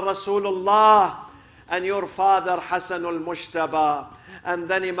grandfather Rasulullah and your father Hassan al-Mushtaba. And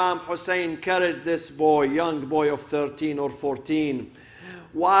then Imam Hussein carried this boy, young boy of 13 or 14,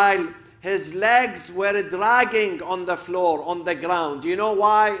 while his legs were dragging on the floor, on the ground. You know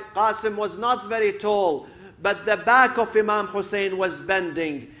why? Qasim was not very tall, but the back of Imam Hussein was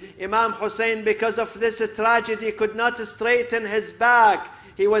bending. Imam Hussein, because of this tragedy, could not straighten his back.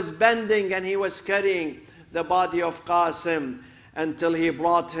 He was bending and he was carrying the body of Qasim until he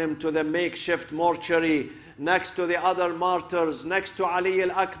brought him to the makeshift mortuary next to the other martyrs, next to Ali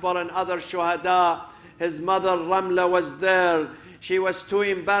al-Akbar and other shuhada. His mother Ramla was there. She was too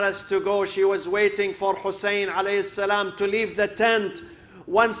embarrassed to go. She was waiting for Hussein alayhi salam to leave the tent.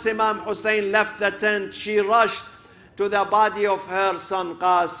 Once Imam Hussein left the tent, she rushed to the body of her son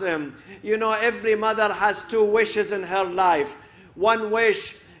Qasim. You know, every mother has two wishes in her life. One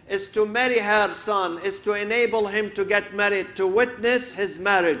wish is to marry her son, is to enable him to get married, to witness his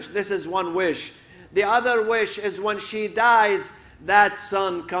marriage. This is one wish. The other wish is when she dies, that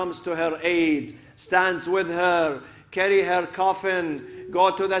son comes to her aid, stands with her, carry her coffin,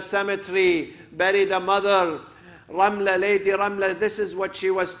 go to the cemetery, bury the mother. Ramla, Lady Ramla, this is what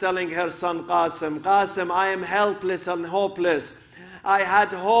she was telling her son Qasim. Qasim, I am helpless and hopeless. I had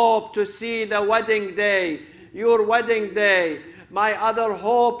hope to see the wedding day, your wedding day. My other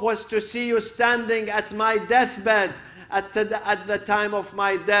hope was to see you standing at my deathbed at the time of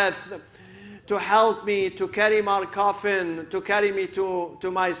my death, to help me, to carry my coffin, to carry me to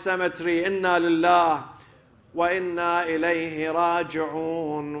my cemetery. Inna lillah wa inna ilayhi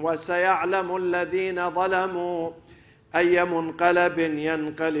raji'un wa saya'lamu alladhina zalamu ayya munqalabin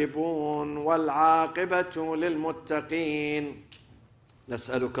yanqalibun wal 'aqibatu lil muttaqin.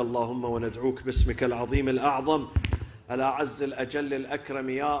 نسألك اللهم وندعوك باسمك العظيم الأعظم الأعز الأجل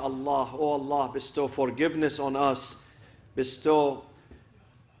الأكرم. Ya Allah, oh Allah, bestow forgiveness on us, bestow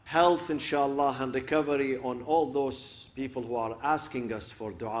health inshallah and recovery on all those people who are asking us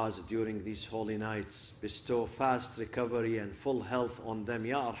for du'as during these holy nights. Bestow fast recovery and full health on them,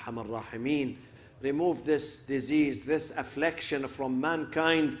 Ya Arhamar Rahimeen. Remove this disease, this affliction from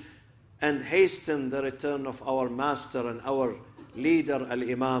mankind, and hasten the return of our master and our leader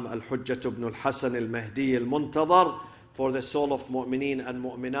Al-Imam Al-Hujjat ibn Al-Hasan Al-Mahdi Al-Muntadhar. For the soul of mu'mineen and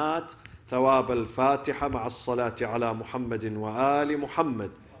mu'minat, ثواب الفاتحة مع الصلاة على محمد وآل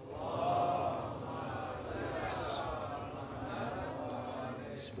محمد.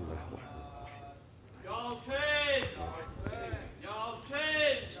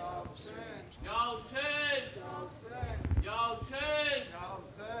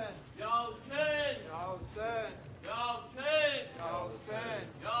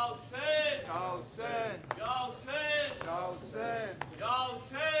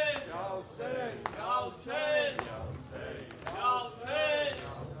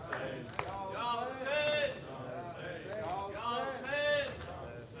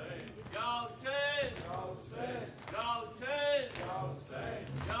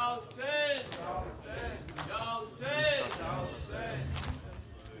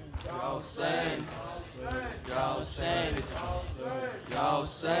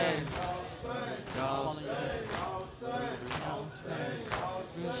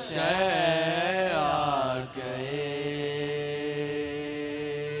 شے آ گئے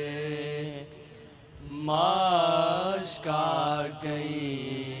مشق آ گئی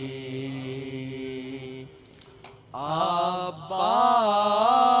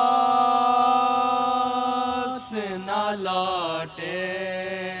عباس نہ لوٹے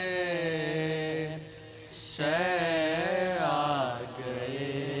شے آ گئے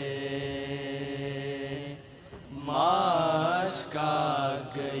مشق آ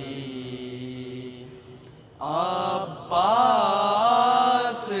گئی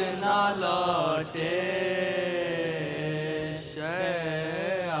عباس نہ لوٹے شے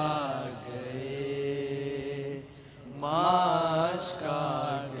آ گئے مشق آ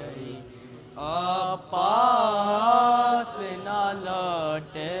گئی عباس نہ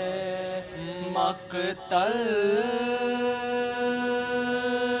لوٹے مقتل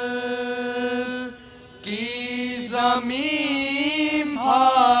کی زمین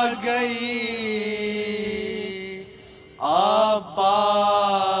بھاگ گئی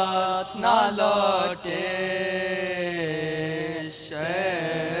عباس نہ لوٹے شے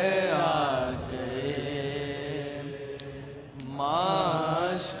آ گئے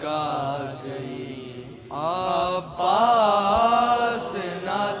مشق آ گئی عباس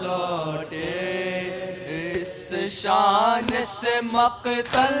نہ لوٹے اس شان سے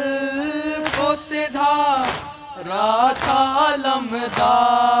مقتل کو سدھارا تھا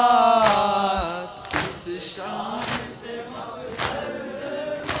علمدار اس شان سے مقتل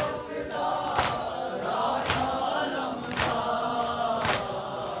کو سدھارا تھا علمدار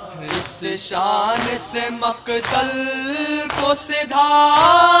اس شان سے مقتل کو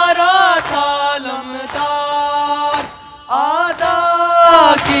سدھارا تھا علمدار آدھا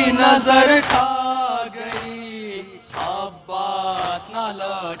کی نظر کھا گئی عباس نہ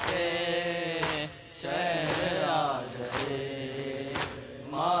لوٹے شے آ گئے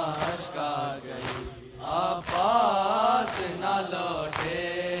مشق آ گئی عباس نہ لوٹے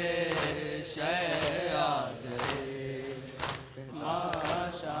شے آ گئے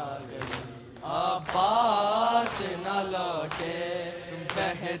مشق آ گئی عباس نہ لوٹے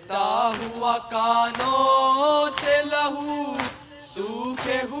بہتا ہوا کانوں سے لہو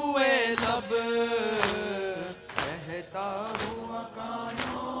سوکھے ہوئے لب بہتا ہوا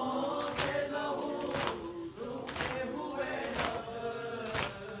کانوں سے لہو سوکھے ہوئے لب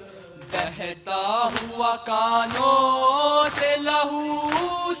بہتا ہوا کانوں سے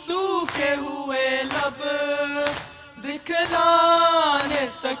لہو سوکھے ہوئے لب دکھلانے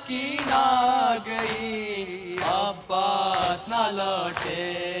سکینہ گئی عباس نہ لوٹے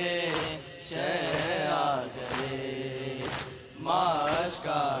شے آ گئے مشق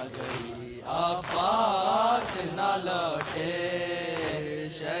آ گئی عباس نہ لوٹے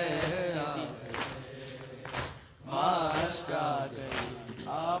شے آ گئی مشق آ گئی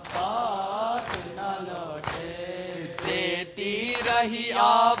عباس نہ لوٹے دیتی رہی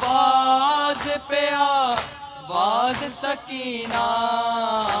آواز پہ آواز سکینہ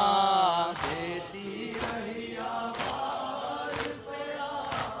دیتی رہی آواز پہ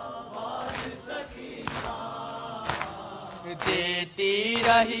آواز سکینہ دیتی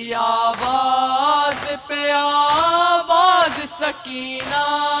رہی آواز پہ آواز سکینہ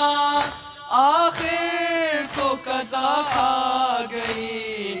آخر کو قضا کھا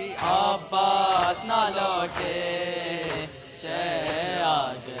گئی عباس نہ لوٹے شے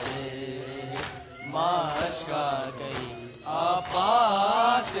آ گئے مشق آ گئی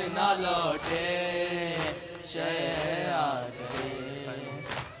عباس نہ لوٹے شے آ گئے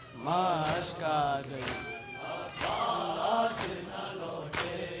مشق آ گئی عباس نہ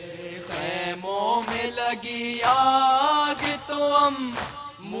لوٹے خیموں میں لگی آگ تو ہم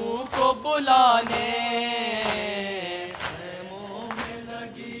منہ کو بلانے خیموں میں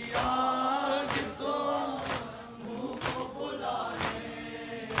لگی آگ تو منہ کو بلانے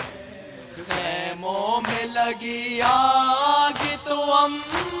خیموں میں لگی آگ تو ہم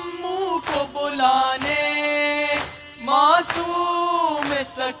منہ کو بلانے معصوم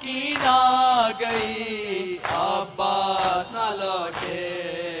سکینہ گئی عباس نہ لوٹے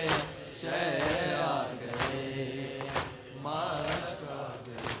شے آ گئے مشق آ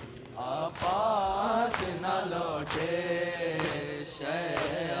گئی عباس نہ لوٹے شے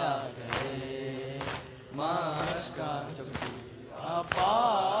آ گئے مشق آ گئی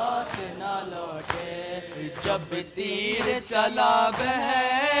عباس نہ لوٹے جب تیر چلا بہ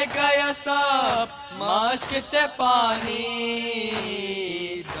گیا سب مشق سے پانی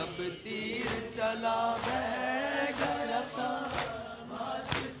جب تیر چلا بہ گیا سب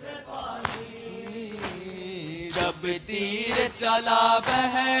مشق سے پانی جب تیر چلا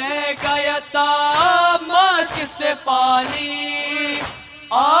بہ گیا سب مشق سے پانی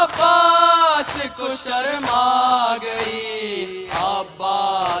شرما گئی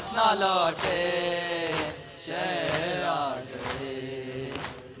عباس نہ لوٹے شہر آ گئے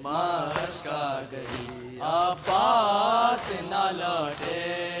مشق آ گئی عباس نہ لوٹے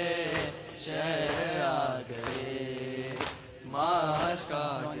شہر آ گئے مشق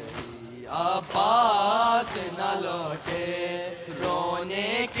آ گئی عباس نہ لوٹے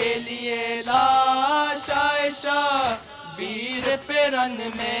رونے کے لیے لاش عائشہ بیر پیرن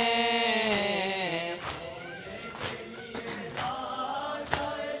میں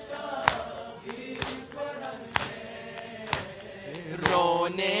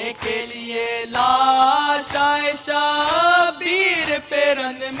رونے کے لیے لاش عائشہ بیر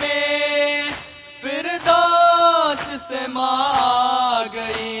پیرن میں فردوس سے ماں آ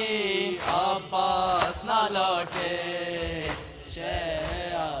گئی عباس نہ لوٹے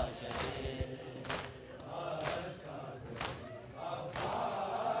شہر آ گئے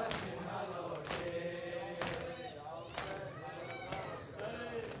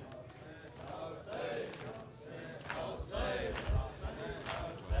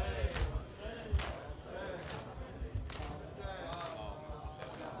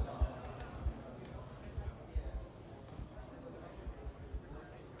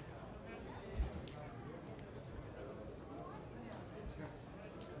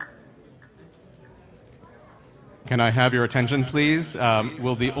Can I have your attention, please?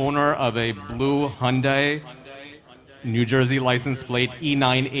 Will the owner of a blue Hyundai, New Jersey license plate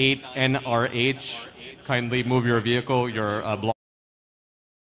E98NRH, kindly move your vehicle, your block?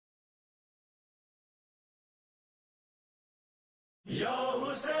 Ya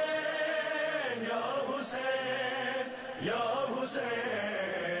Hussein, Ya Hussein, Ya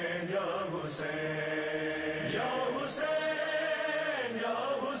Hussein, Ya Hussein, Ya Hussein, Ya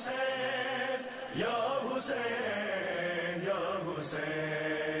Hussein, Ya Hussein, Ya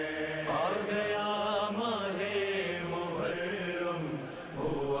Hussein.